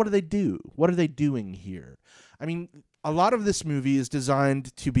 Yeah. But what do they do? What are they doing here? I mean, a lot of this movie is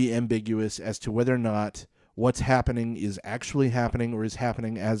designed to be ambiguous as to whether or not what's happening is actually happening or is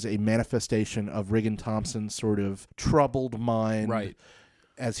happening as a manifestation of Regan Thompson's sort of troubled mind. Right.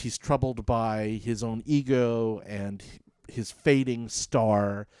 As he's troubled by his own ego and his fading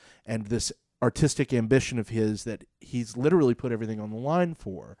star and this artistic ambition of his that he's literally put everything on the line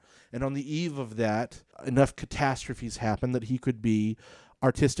for. And on the eve of that, enough catastrophes happen that he could be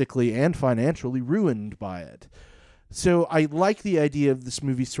artistically and financially ruined by it. So I like the idea of this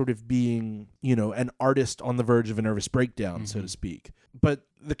movie sort of being, an artist on the verge of a nervous breakdown, so to speak. But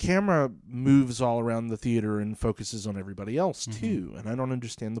the camera moves all around the theater and focuses on everybody else, too. And I don't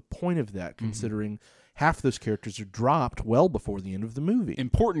understand the point of that, considering half those characters are dropped well before the end of the movie.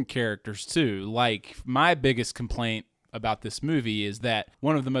 Important characters, too. Like, my biggest complaint about this movie is that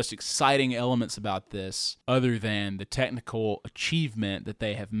one of the most exciting elements about this, other than the technical achievement that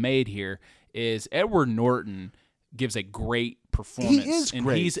they have made here, is Edward Norton gives a great performance. He is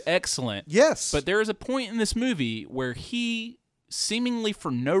great. He's excellent. Yes. But there is a point in this movie where he, seemingly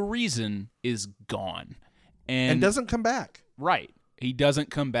for no reason, is gone. And doesn't come back. Right. He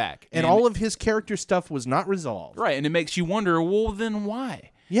doesn't come back. And all of his character stuff was not resolved. Right. And it makes you wonder, well, then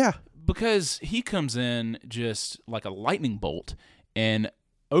why? Yeah. Because he comes in just like a lightning bolt and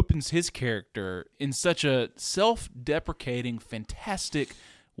opens his character in such a self-deprecating, fantastic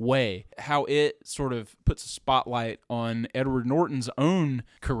way, how it sort of puts a spotlight on Edward Norton's own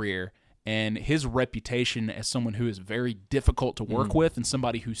career and his reputation as someone who is very difficult to work with and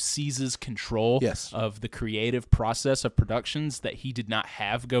somebody who seizes control of the creative process of productions that he did not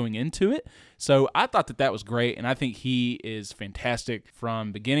have going into it. So I thought that was great, and I think he is fantastic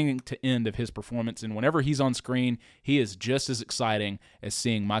from beginning to end of his performance. And whenever he's on screen, he is just as exciting as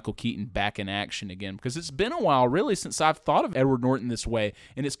seeing Michael Keaton back in action again, because it's been a while, really, since I've thought of Edward Norton this way.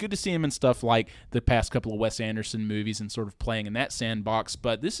 And it's good to see him in stuff like the past couple of Wes Anderson movies and sort of playing in that sandbox.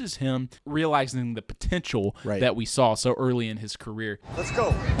 But this is him realizing the potential that we saw so early in his career. Let's go.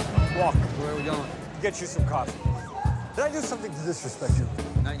 Walk. Where are we going? Get you some coffee. Did I do something to disrespect you?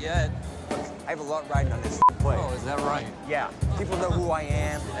 Not yet. Look, I have a lot riding on this play. Oh, is that right? Yeah. People know who I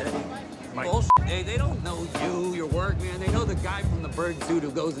am. Bullshit. They don't know you, your work, man. They know the guy from the bird suit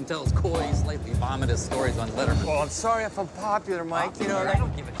who goes and tells coy, slightly vomitous stories on Letterman. Well, I'm sorry if I'm popular, Mike. Popular? I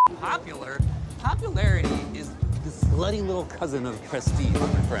don't give a shit. Popular? Popularity is the slutty little cousin of prestige, my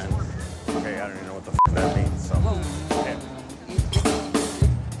friend. Okay, I don't even know what the that means, so.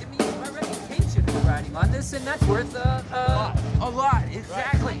 It means my reputation is riding on this, and that's worth a lot.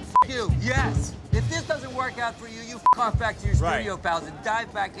 Exactly. You. Yes. If this doesn't work out for you, you off back to your studio pals and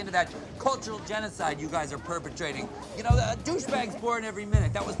dive back into that cultural genocide you guys are perpetrating. You know, the douchebag's born every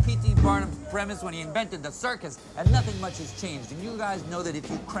minute. That was P.T. Barnum's premise when he invented the circus, and nothing much has changed. And you guys know that if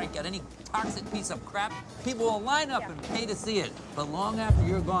you crank out any toxic piece of crap, people will line up and pay to see it. But long after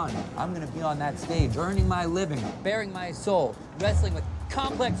you're gone, I'm gonna be on that stage, earning my living, bearing my soul, wrestling with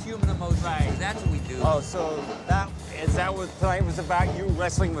complex human emotions. Right. That's what we do. Oh, so is that what tonight was about? You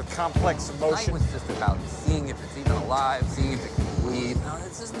wrestling with complex emotions? Tonight was just about seeing if it's even alive, seeing if it can bleed. No,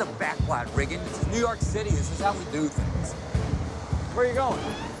 this isn't the backlot, Regan. This is New York City. This is how we do things. Where are you going?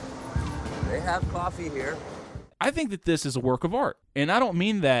 They have coffee here. I think that this is a work of art. And I don't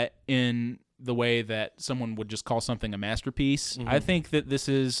mean that in the way that someone would just call something a masterpiece. I think that this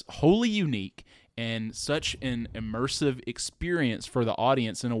is wholly unique and such an immersive experience for the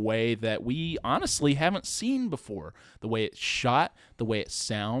audience in a way that we honestly haven't seen before. The way it's shot, the way it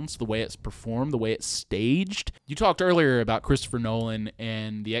sounds, the way it's performed, the way it's staged. You talked earlier about Christopher Nolan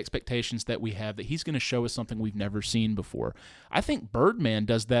and the expectations that we have that he's going to show us something we've never seen before. I think Birdman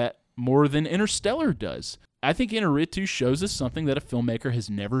does that more than Interstellar does. I think Inarritu shows us something that a filmmaker has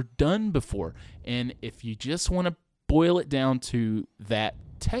never done before. And if you just want to boil it down to that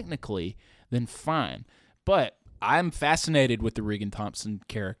technically, then fine. But I'm fascinated with the Regan Thompson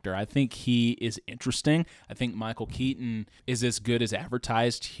character. I think he is interesting. I think Michael Keaton is as good as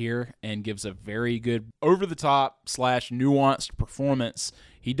advertised here and gives a very good over-the-top / nuanced performance.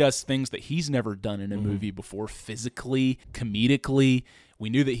 He does things that he's never done in a movie before, physically, comedically. We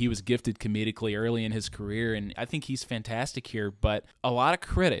knew that he was gifted comedically early in his career, and I think he's fantastic here. But a lot of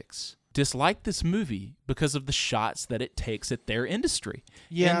critics dislike this movie because of the shots that it takes at their industry.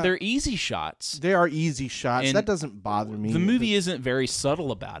 Yeah. And they're easy shots. They are easy shots. And that doesn't bother me. The movie isn't very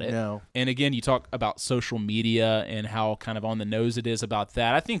subtle about it. No. And again, you talk about social media and how kind of on the nose it is about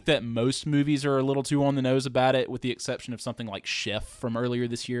that. I think that most movies are a little too on the nose about it, with the exception of something like Chef from earlier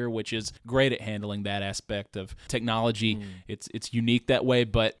this year, which is great at handling that aspect of technology. It's unique that way.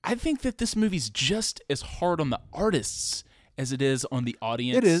 But I think that this movie's just as hard on the artists as it is on the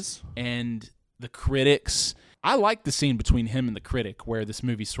audience. It is. And the critics. I like the scene between him and the critic where this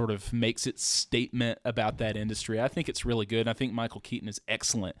movie sort of makes its statement about that industry. I think it's really good. I think Michael Keaton is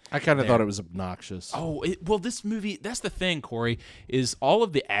excellent. I kind of there. thought it was obnoxious. Oh, well, this movie, that's the thing, Corey, is all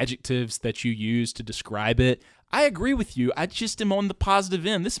of the adjectives that you use to describe it. I agree with you. I just am on the positive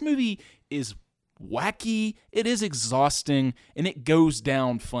end. This movie is wacky, it is exhausting, and it goes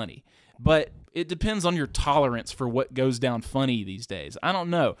down funny. But it depends on your tolerance for what goes down funny these days. I don't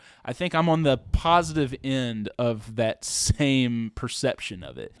know. I think I'm on the positive end of that same perception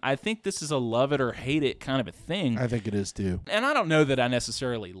of it. I think this is a love it or hate it kind of a thing. I think it is too. And I don't know that I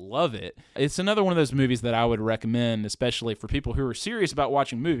necessarily love it. It's another one of those movies that I would recommend, especially for people who are serious about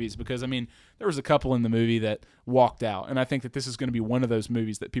watching movies, because, I mean, there was a couple in the movie that walked out, and I think that this is going to be one of those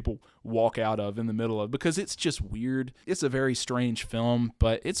movies that people walk out of in the middle of because it's just weird. It's a very strange film,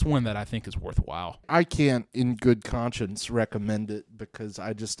 but it's one that I think is worthwhile. I can't, in good conscience, recommend it because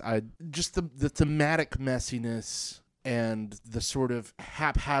the thematic messiness and the sort of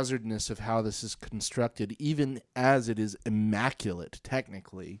haphazardness of how this is constructed, even as it is immaculate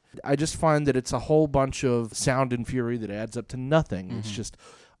technically, I just find that it's a whole bunch of sound and fury that adds up to nothing. It's just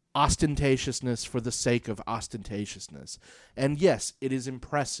ostentatiousness for the sake of ostentatiousness. And yes, it is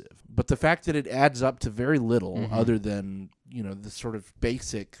impressive, but the fact that it adds up to very little other than, the sort of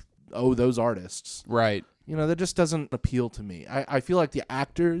basic, those artists. Right. That just doesn't appeal to me. I feel like the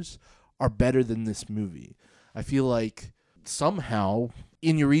actors are better than this movie. I feel like somehow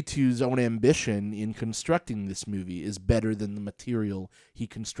Iñárritu's own ambition in constructing this movie is better than the material he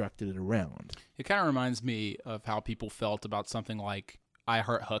constructed it around. It kind of reminds me of how people felt about something like I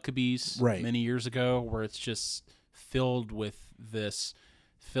Heart Huckabees Right. many years ago, where it's just filled with this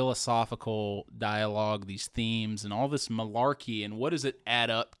philosophical dialogue, these themes, and all this malarkey, and what does it add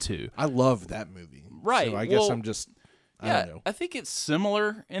up to? I love that movie. Right. So I guess I'm just, I don't know. I think it's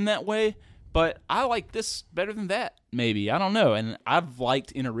similar in that way, but I like this better than that, maybe. I don't know. And I've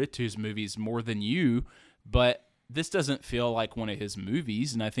liked Iñárritu's movies more than you, but this doesn't feel like one of his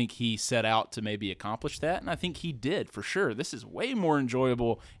movies, and I think he set out to maybe accomplish that, and I think he did, for sure. This is way more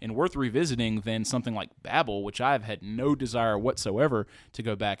enjoyable and worth revisiting than something like Babel, which I've had no desire whatsoever to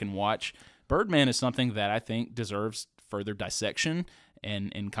go back and watch. Birdman is something that I think deserves further dissection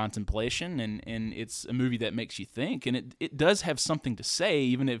and contemplation, and it's a movie that makes you think, and it does have something to say,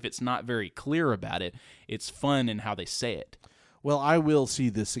 even if it's not very clear about it. It's fun in how they say it. Well, I will see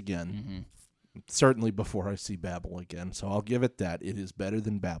this again. Certainly before I see Babel again, so I'll give it that. It is better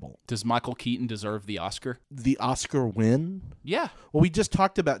than Babel. Does Michael Keaton deserve the Oscar? The Oscar win? Yeah. Well, we just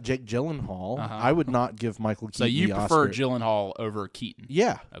talked about Jake Gyllenhaal. I would not give Michael Keaton So you the prefer Oscar. Gyllenhaal over Keaton?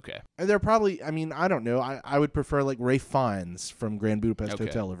 Yeah. Okay. And they're probably, I don't know. I would prefer like Ray Fiennes from Grand Budapest Okay.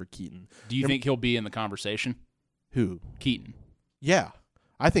 Hotel over Keaton. Do you think he'll be in the conversation? Who? Keaton. Yeah.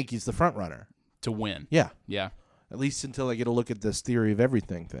 I think he's the front runner. To win? Yeah. Yeah. At least until I get a look at this theory of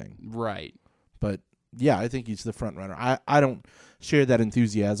everything thing. Right. But yeah, I think he's the front runner. I don't share that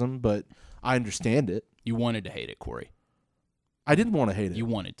enthusiasm, but I understand it. You wanted to hate it, Corey. I didn't want to hate it. You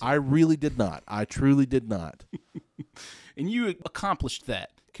wanted to. I really did not. I truly did not. And you accomplished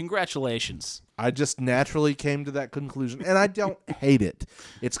that. Congratulations. I just naturally came to that conclusion, and I don't hate it.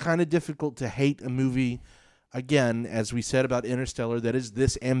 It's kind of difficult to hate a movie, again, as we said about Interstellar, that is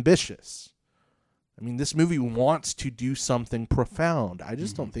this ambitious. I mean, this movie wants to do something profound. I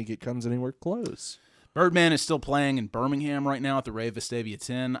just don't think it comes anywhere close. Birdman is still playing in Birmingham right now at the Ray Vestavia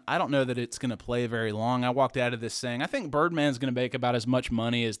 10. I don't know that it's going to play very long. I walked out of this saying, I think Birdman's going to make about as much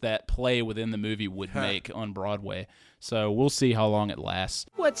money as that play within the movie would make on Broadway. So we'll see how long it lasts.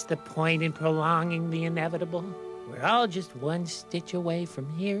 What's the point in prolonging the inevitable? We're all just one stitch away from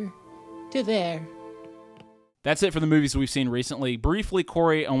here to there. That's it for the movies we've seen recently. Briefly,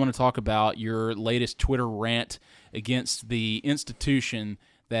 Corey, I want to talk about your latest Twitter rant against the institution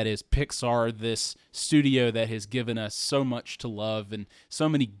that is Pixar, this studio that has given us so much to love and so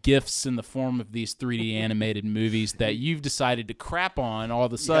many gifts in the form of these 3D animated movies that you've decided to crap on all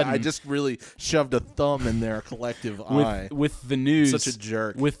of a sudden. Yeah, I just really shoved a thumb in their collective eye. With the news. Such a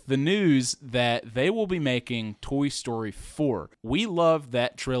jerk. With the news that they will be making Toy Story 4. We love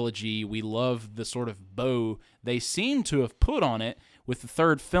that trilogy. We love the sort of bow they seem to have put on it. With the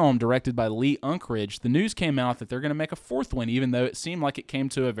third film directed by Lee Unkrich, the news came out that they're going to make a fourth one, even though it seemed like it came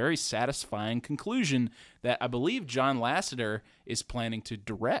to a very satisfying conclusion that I believe John Lasseter is planning to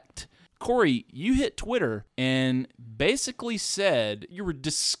direct. Corey, you hit Twitter and basically said you were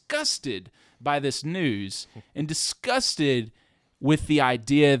disgusted by this news and disgusted with the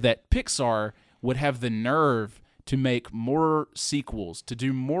idea that Pixar would have the nerve to make more sequels, to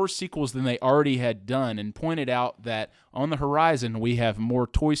do more sequels than they already had done, and pointed out that on the horizon we have more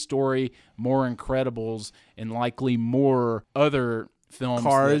Toy Story, more Incredibles, and likely more other films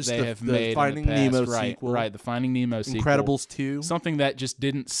Cars, that they have the made Finding in the past. Nemo sequel. Right, the Finding Nemo sequel. Incredibles 2. Something that just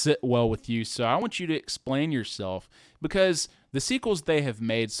didn't sit well with you, so I want you to explain yourself, because the sequels they have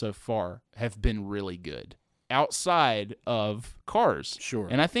made so far have been really good, outside of Cars. Sure.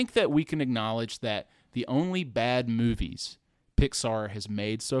 And I think that we can acknowledge that the only bad movies Pixar has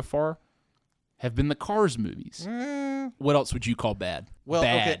made so far have been the Cars movies. What else would you call bad? Well,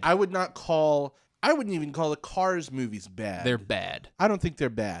 bad. okay, I wouldn't even call the Cars movies bad. They're bad. I don't think they're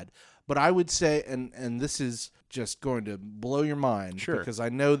bad. But I would say, and this is just going to blow your mind, Sure. because I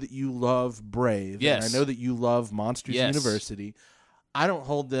know that you love Brave, Yes. and I know that you love Monsters Yes. University. I don't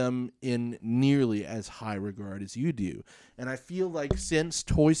hold them in nearly as high regard as you do. And I feel like since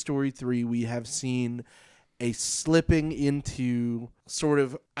Toy Story 3, we have seen a slipping into sort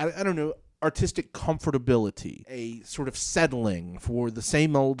of, I don't know, artistic comfortability, a sort of settling for the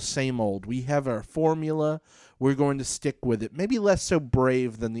same old. We have our formula. We're going to stick with it. Maybe less so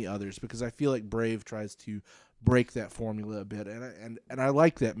Brave than the others, because I feel like Brave tries to break that formula a bit, and I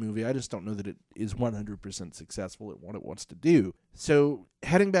like that movie. I just don't know that it is 100% successful at what it wants to do. So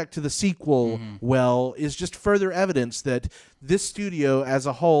heading back to the sequel, well, is just further evidence that this studio as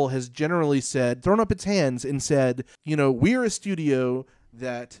a whole has generally said, thrown up its hands and said, you know, we're a studio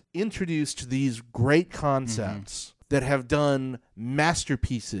that introduced these great concepts that have done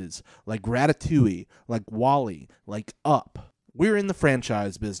masterpieces like Ratatouille, like WALL-E, like Up. We're in the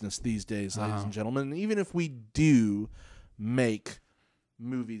franchise business these days, ladies and gentlemen. And even if we do make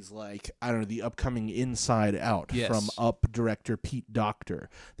movies like, I don't know, the upcoming Inside Out from Up director Pete Docter,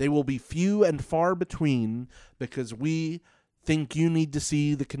 they will be few and far between, because we think you need to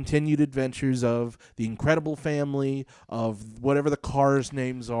see the continued adventures of the Incredible Family, of whatever the Cars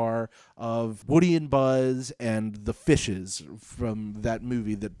names are, of Woody and Buzz, and the fishes from that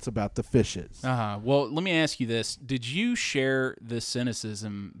movie that's about the fishes. Well, let me ask you this. Did you share this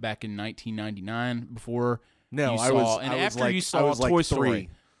cynicism back in 1999 before No, you saw, I was and I was after like, you saw I was Toy like Story? 3.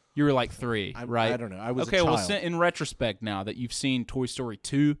 You were like 3, right? I don't know. I was okay, a well, child. in retrospect now that you've seen Toy Story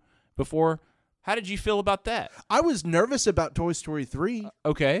 2 before, how did you feel about that? I was nervous about Toy Story 3.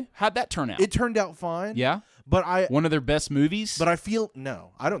 Okay. How'd that turn out? It turned out fine. Yeah? But one of their best movies? But I feel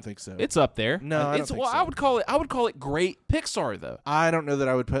no, I don't think so. It's up there. No, I don't think so. I would call it great Pixar though. I don't know that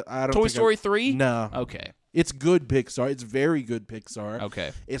I would put Toy Story 3? No. Okay. It's good Pixar. It's very good Pixar.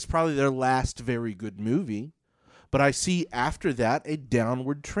 Okay. It's probably their last very good movie. But I see after that a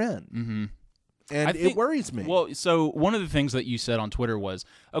downward trend. Mm-hmm. And it worries me. Well, so one of the things that you said on Twitter was,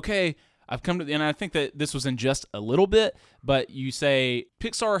 okay, I've come to, and I think that this was in just a little bit, but you say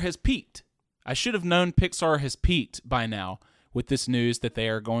Pixar has peaked. I should have known Pixar has peaked by now with this news that they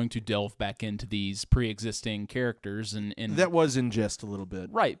are going to delve back into these pre-existing characters. And that was in just a little bit.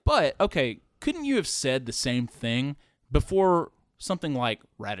 Right, but, okay, couldn't you have said the same thing before something like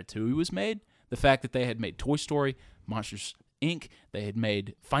Ratatouille was made? The fact that they had made Toy Story, Monsters, Inc., they had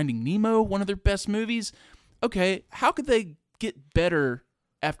made Finding Nemo, one of their best movies. Okay, how could they get better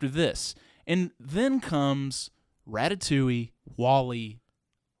after this? And then comes Ratatouille, WALL-E,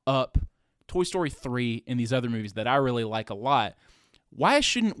 Up, Toy Story 3, and these other movies that I really like a lot. why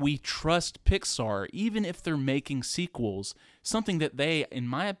shouldn't we trust Pixar even if they're making sequels? Something that they, in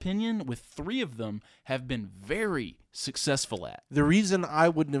my opinion, with 3 of them, have been very successful at. The reason I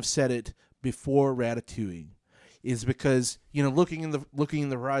wouldn't have said it before Ratatouille is because, looking in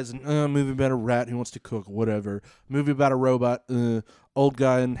the horizon, movie about a rat who wants to cook, whatever. Movie about a robot, old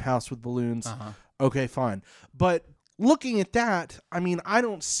guy in house with balloons. Okay, fine. But looking at that, I mean, I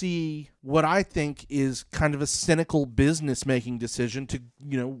don't see what I think is kind of a cynical business-making decision to,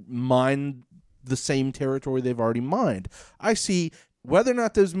 mine the same territory they've already mined. I see whether or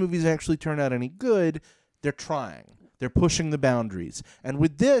not those movies actually turn out any good, they're trying. They're pushing the boundaries. And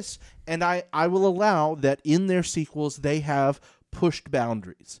with this, and I will allow that in their sequels, they have pushed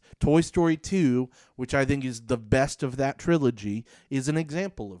boundaries. Toy Story 2, which I think is the best of that trilogy, is an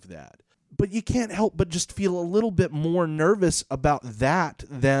example of that. But you can't help but just feel a little bit more nervous about that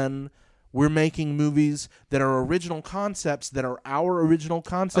than we're making movies that are original concepts, that are our original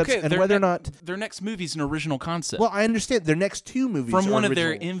concepts, and whether or not... Their next movie's an original concept. Well, I understand. Their next 2 movies from are one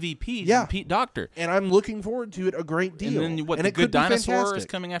original. of their MVPs, Pete Docter. And I'm looking forward to it a great deal. And then and The Good Dinosaur fantastic. is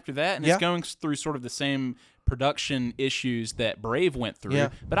coming after that, and it's going through sort of the same production issues that Brave went through.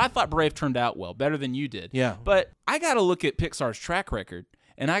 Yeah. But I thought Brave turned out well, better than you did. Yeah. But I got to look at Pixar's track record,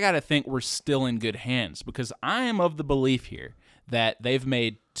 and I got to think we're still in good hands, because I am of the belief here that they've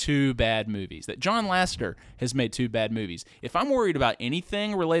made 2 bad movies, that John Lasseter has made 2 bad movies. If I'm worried about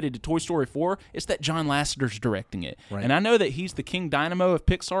anything related to Toy Story 4, it's that John Lasseter's directing it. Right. And I know that he's the King Dynamo of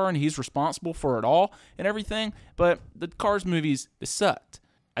Pixar and he's responsible for it all and everything, but the Cars movies, they sucked.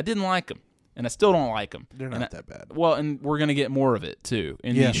 I didn't like them. And I still don't like them. They're not that bad. Well, and we're going to get more of it, too.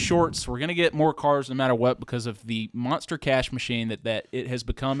 In these shorts, we're going to get more Cars no matter what because of the monster cash machine that it has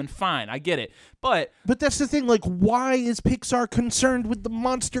become. And fine, I get it. But that's the thing. Like, why is Pixar concerned with the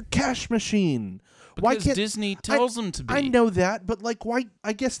monster cash machine? Why because can't Disney tells them to be. I know that, but like, why?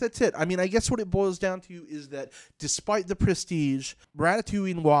 I guess that's it. I mean, I guess what it boils down to is that despite the prestige,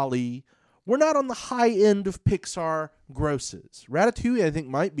 Ratatouille and WALL-E, we're not on the high end of Pixar grosses. Ratatouille, I think,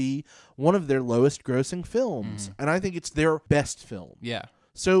 might be one of their lowest grossing films, and I think it's their best film. Yeah.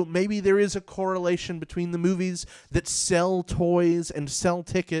 So maybe there is a correlation between the movies that sell toys and sell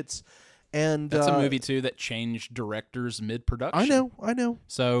tickets and... That's a movie, too, that changed directors mid-production. I know.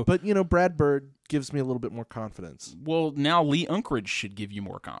 So, but, Brad Bird gives me a little bit more confidence. Well, now Lee Unkrich should give you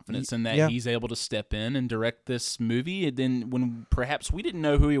more confidence in that he's able to step in and direct this movie. And then when perhaps we didn't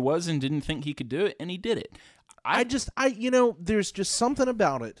know who he was and didn't think he could do it, and he did it. There's just something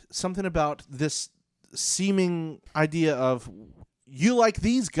about it. Something about this seeming idea of... You like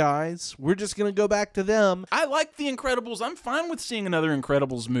these guys. We're just going to go back to them. I like The Incredibles. I'm fine with seeing another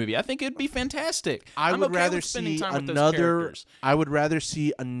Incredibles movie. I think it'd be fantastic. I would rather see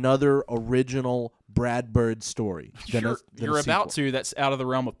another original Brad Bird story. You're about to. That's out of the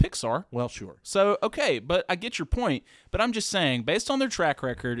realm of Pixar. Well, sure. So, okay, but I get your point. But I'm just saying, based on their track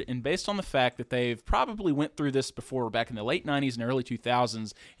record and based on the fact that they've probably went through this before back in the late 90s and early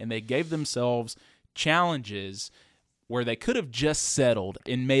 2000s, and they gave themselves challenges where they could have just settled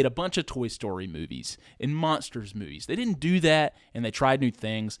and made a bunch of Toy Story movies and Monsters movies. They didn't do that, and they tried new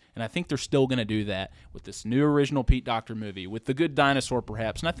things, and I think they're still going to do that with this new original Pete Docter movie, with The Good Dinosaur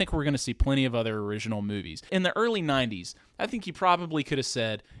perhaps, and I think we're going to see plenty of other original movies. In the early 90s, I think you probably could have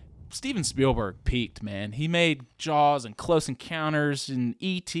said, Steven Spielberg peaked, man. He made Jaws and Close Encounters and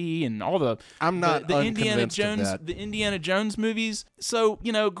E.T. and all the Indiana Jones movies. So,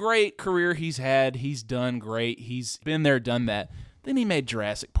 great career he's had. He's done great. He's been there, done that. Then he made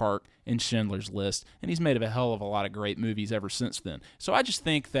Jurassic Park and Schindler's List, and he's made a hell of a lot of great movies ever since then. So I just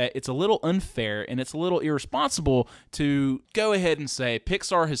think that it's a little unfair and it's a little irresponsible to go ahead and say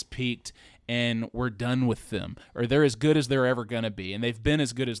Pixar has peaked and we're done with them, or they're as good as they're ever going to be, and they've been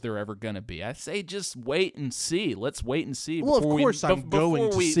as good as they're ever going to be. I say just wait and see. Let's wait and see. Well, of course I'm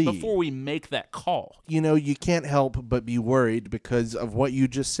going to see. Before we make that call. You can't help but be worried because of what you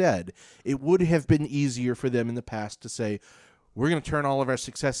just said. It would have been easier for them in the past to say, we're going to turn all of our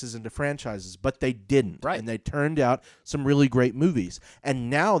successes into franchises, but they didn't. Right. And they turned out some really great movies. And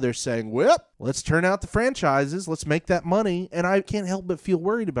now they're saying, well, let's turn out the franchises. Let's make that money. And I can't help but feel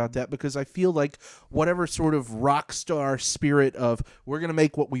worried about that because I feel like whatever sort of rock star spirit of we're going to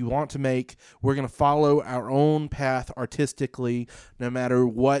make what we want to make, we're going to follow our own path artistically, no matter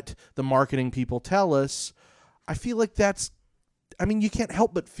what the marketing people tell us, I feel like that's I mean, you can't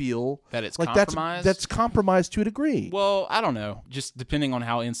help but feel that it's like compromised. That's compromised to a degree. Well, I don't know. Just depending on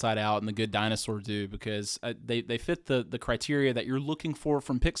how Inside Out and The Good Dinosaur do, because they fit the criteria that you're looking for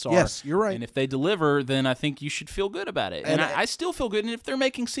from Pixar. Yes, you're right. And if they deliver, then I think you should feel good about it. And I still feel good. And if they're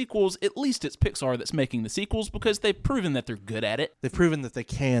making sequels, at least it's Pixar that's making the sequels because they've proven that they're good at it. They've proven that they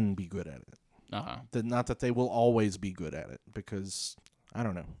can be good at it. Uh-huh. Not that they will always be good at it, because I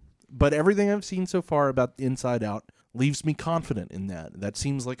don't know. But everything I've seen so far about Inside Out leaves me confident in that. That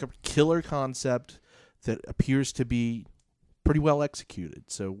seems like a killer concept that appears to be pretty well executed.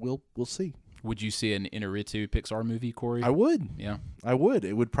 So we'll see. Would you see an Inarritu Pixar movie, Corey? I would. Yeah, I would.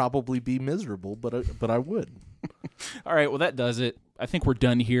 It would probably be miserable, but I would. All right, well, that does it. I think we're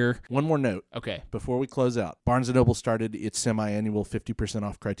done here. One more note. Okay. Before we close out, Barnes & Noble started its semi-annual 50%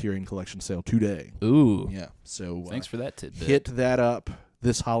 off Criterion Collection sale today. Ooh. Yeah. So thanks for that tidbit. Hit that up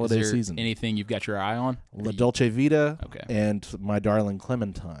this holiday season. Anything you've got your eye on? La Dolce Vita Okay. and My Darling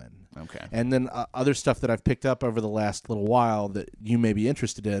Clementine. Okay. And then other stuff that I've picked up over the last little while that you may be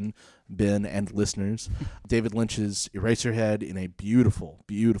interested in, Ben and listeners. David Lynch's Eraserhead in a beautiful,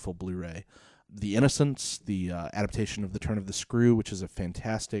 beautiful Blu-ray. The Innocents, the adaptation of The Turn of the Screw, which is a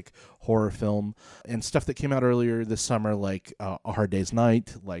fantastic horror film, and stuff that came out earlier this summer like A Hard Day's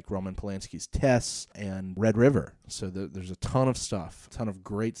Night, like Roman Polanski's Tess, and Red River. So there's a ton of stuff, a ton of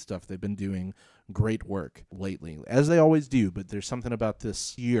great stuff. They've been doing great work lately, as they always do, but there's something about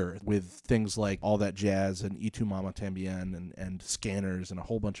this year with things like All That Jazz and Y Tu Mama Tambien and Scanners and a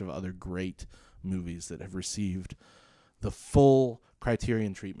whole bunch of other great movies that have received the full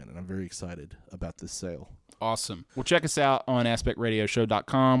Criterion treatment, and I'm very excited about this sale. Awesome. Well, check us out on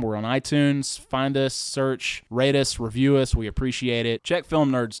AspectRadioshow.com. We're on iTunes. Find us, search, rate us, review us. We appreciate it. Check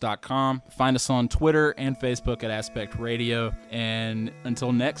FilmNerds.com. Find us on Twitter and Facebook at Aspect Radio. And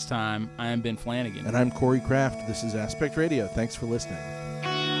until next time, I am Ben Flanagan. And I'm Corey Kraft. This is Aspect Radio. Thanks for listening.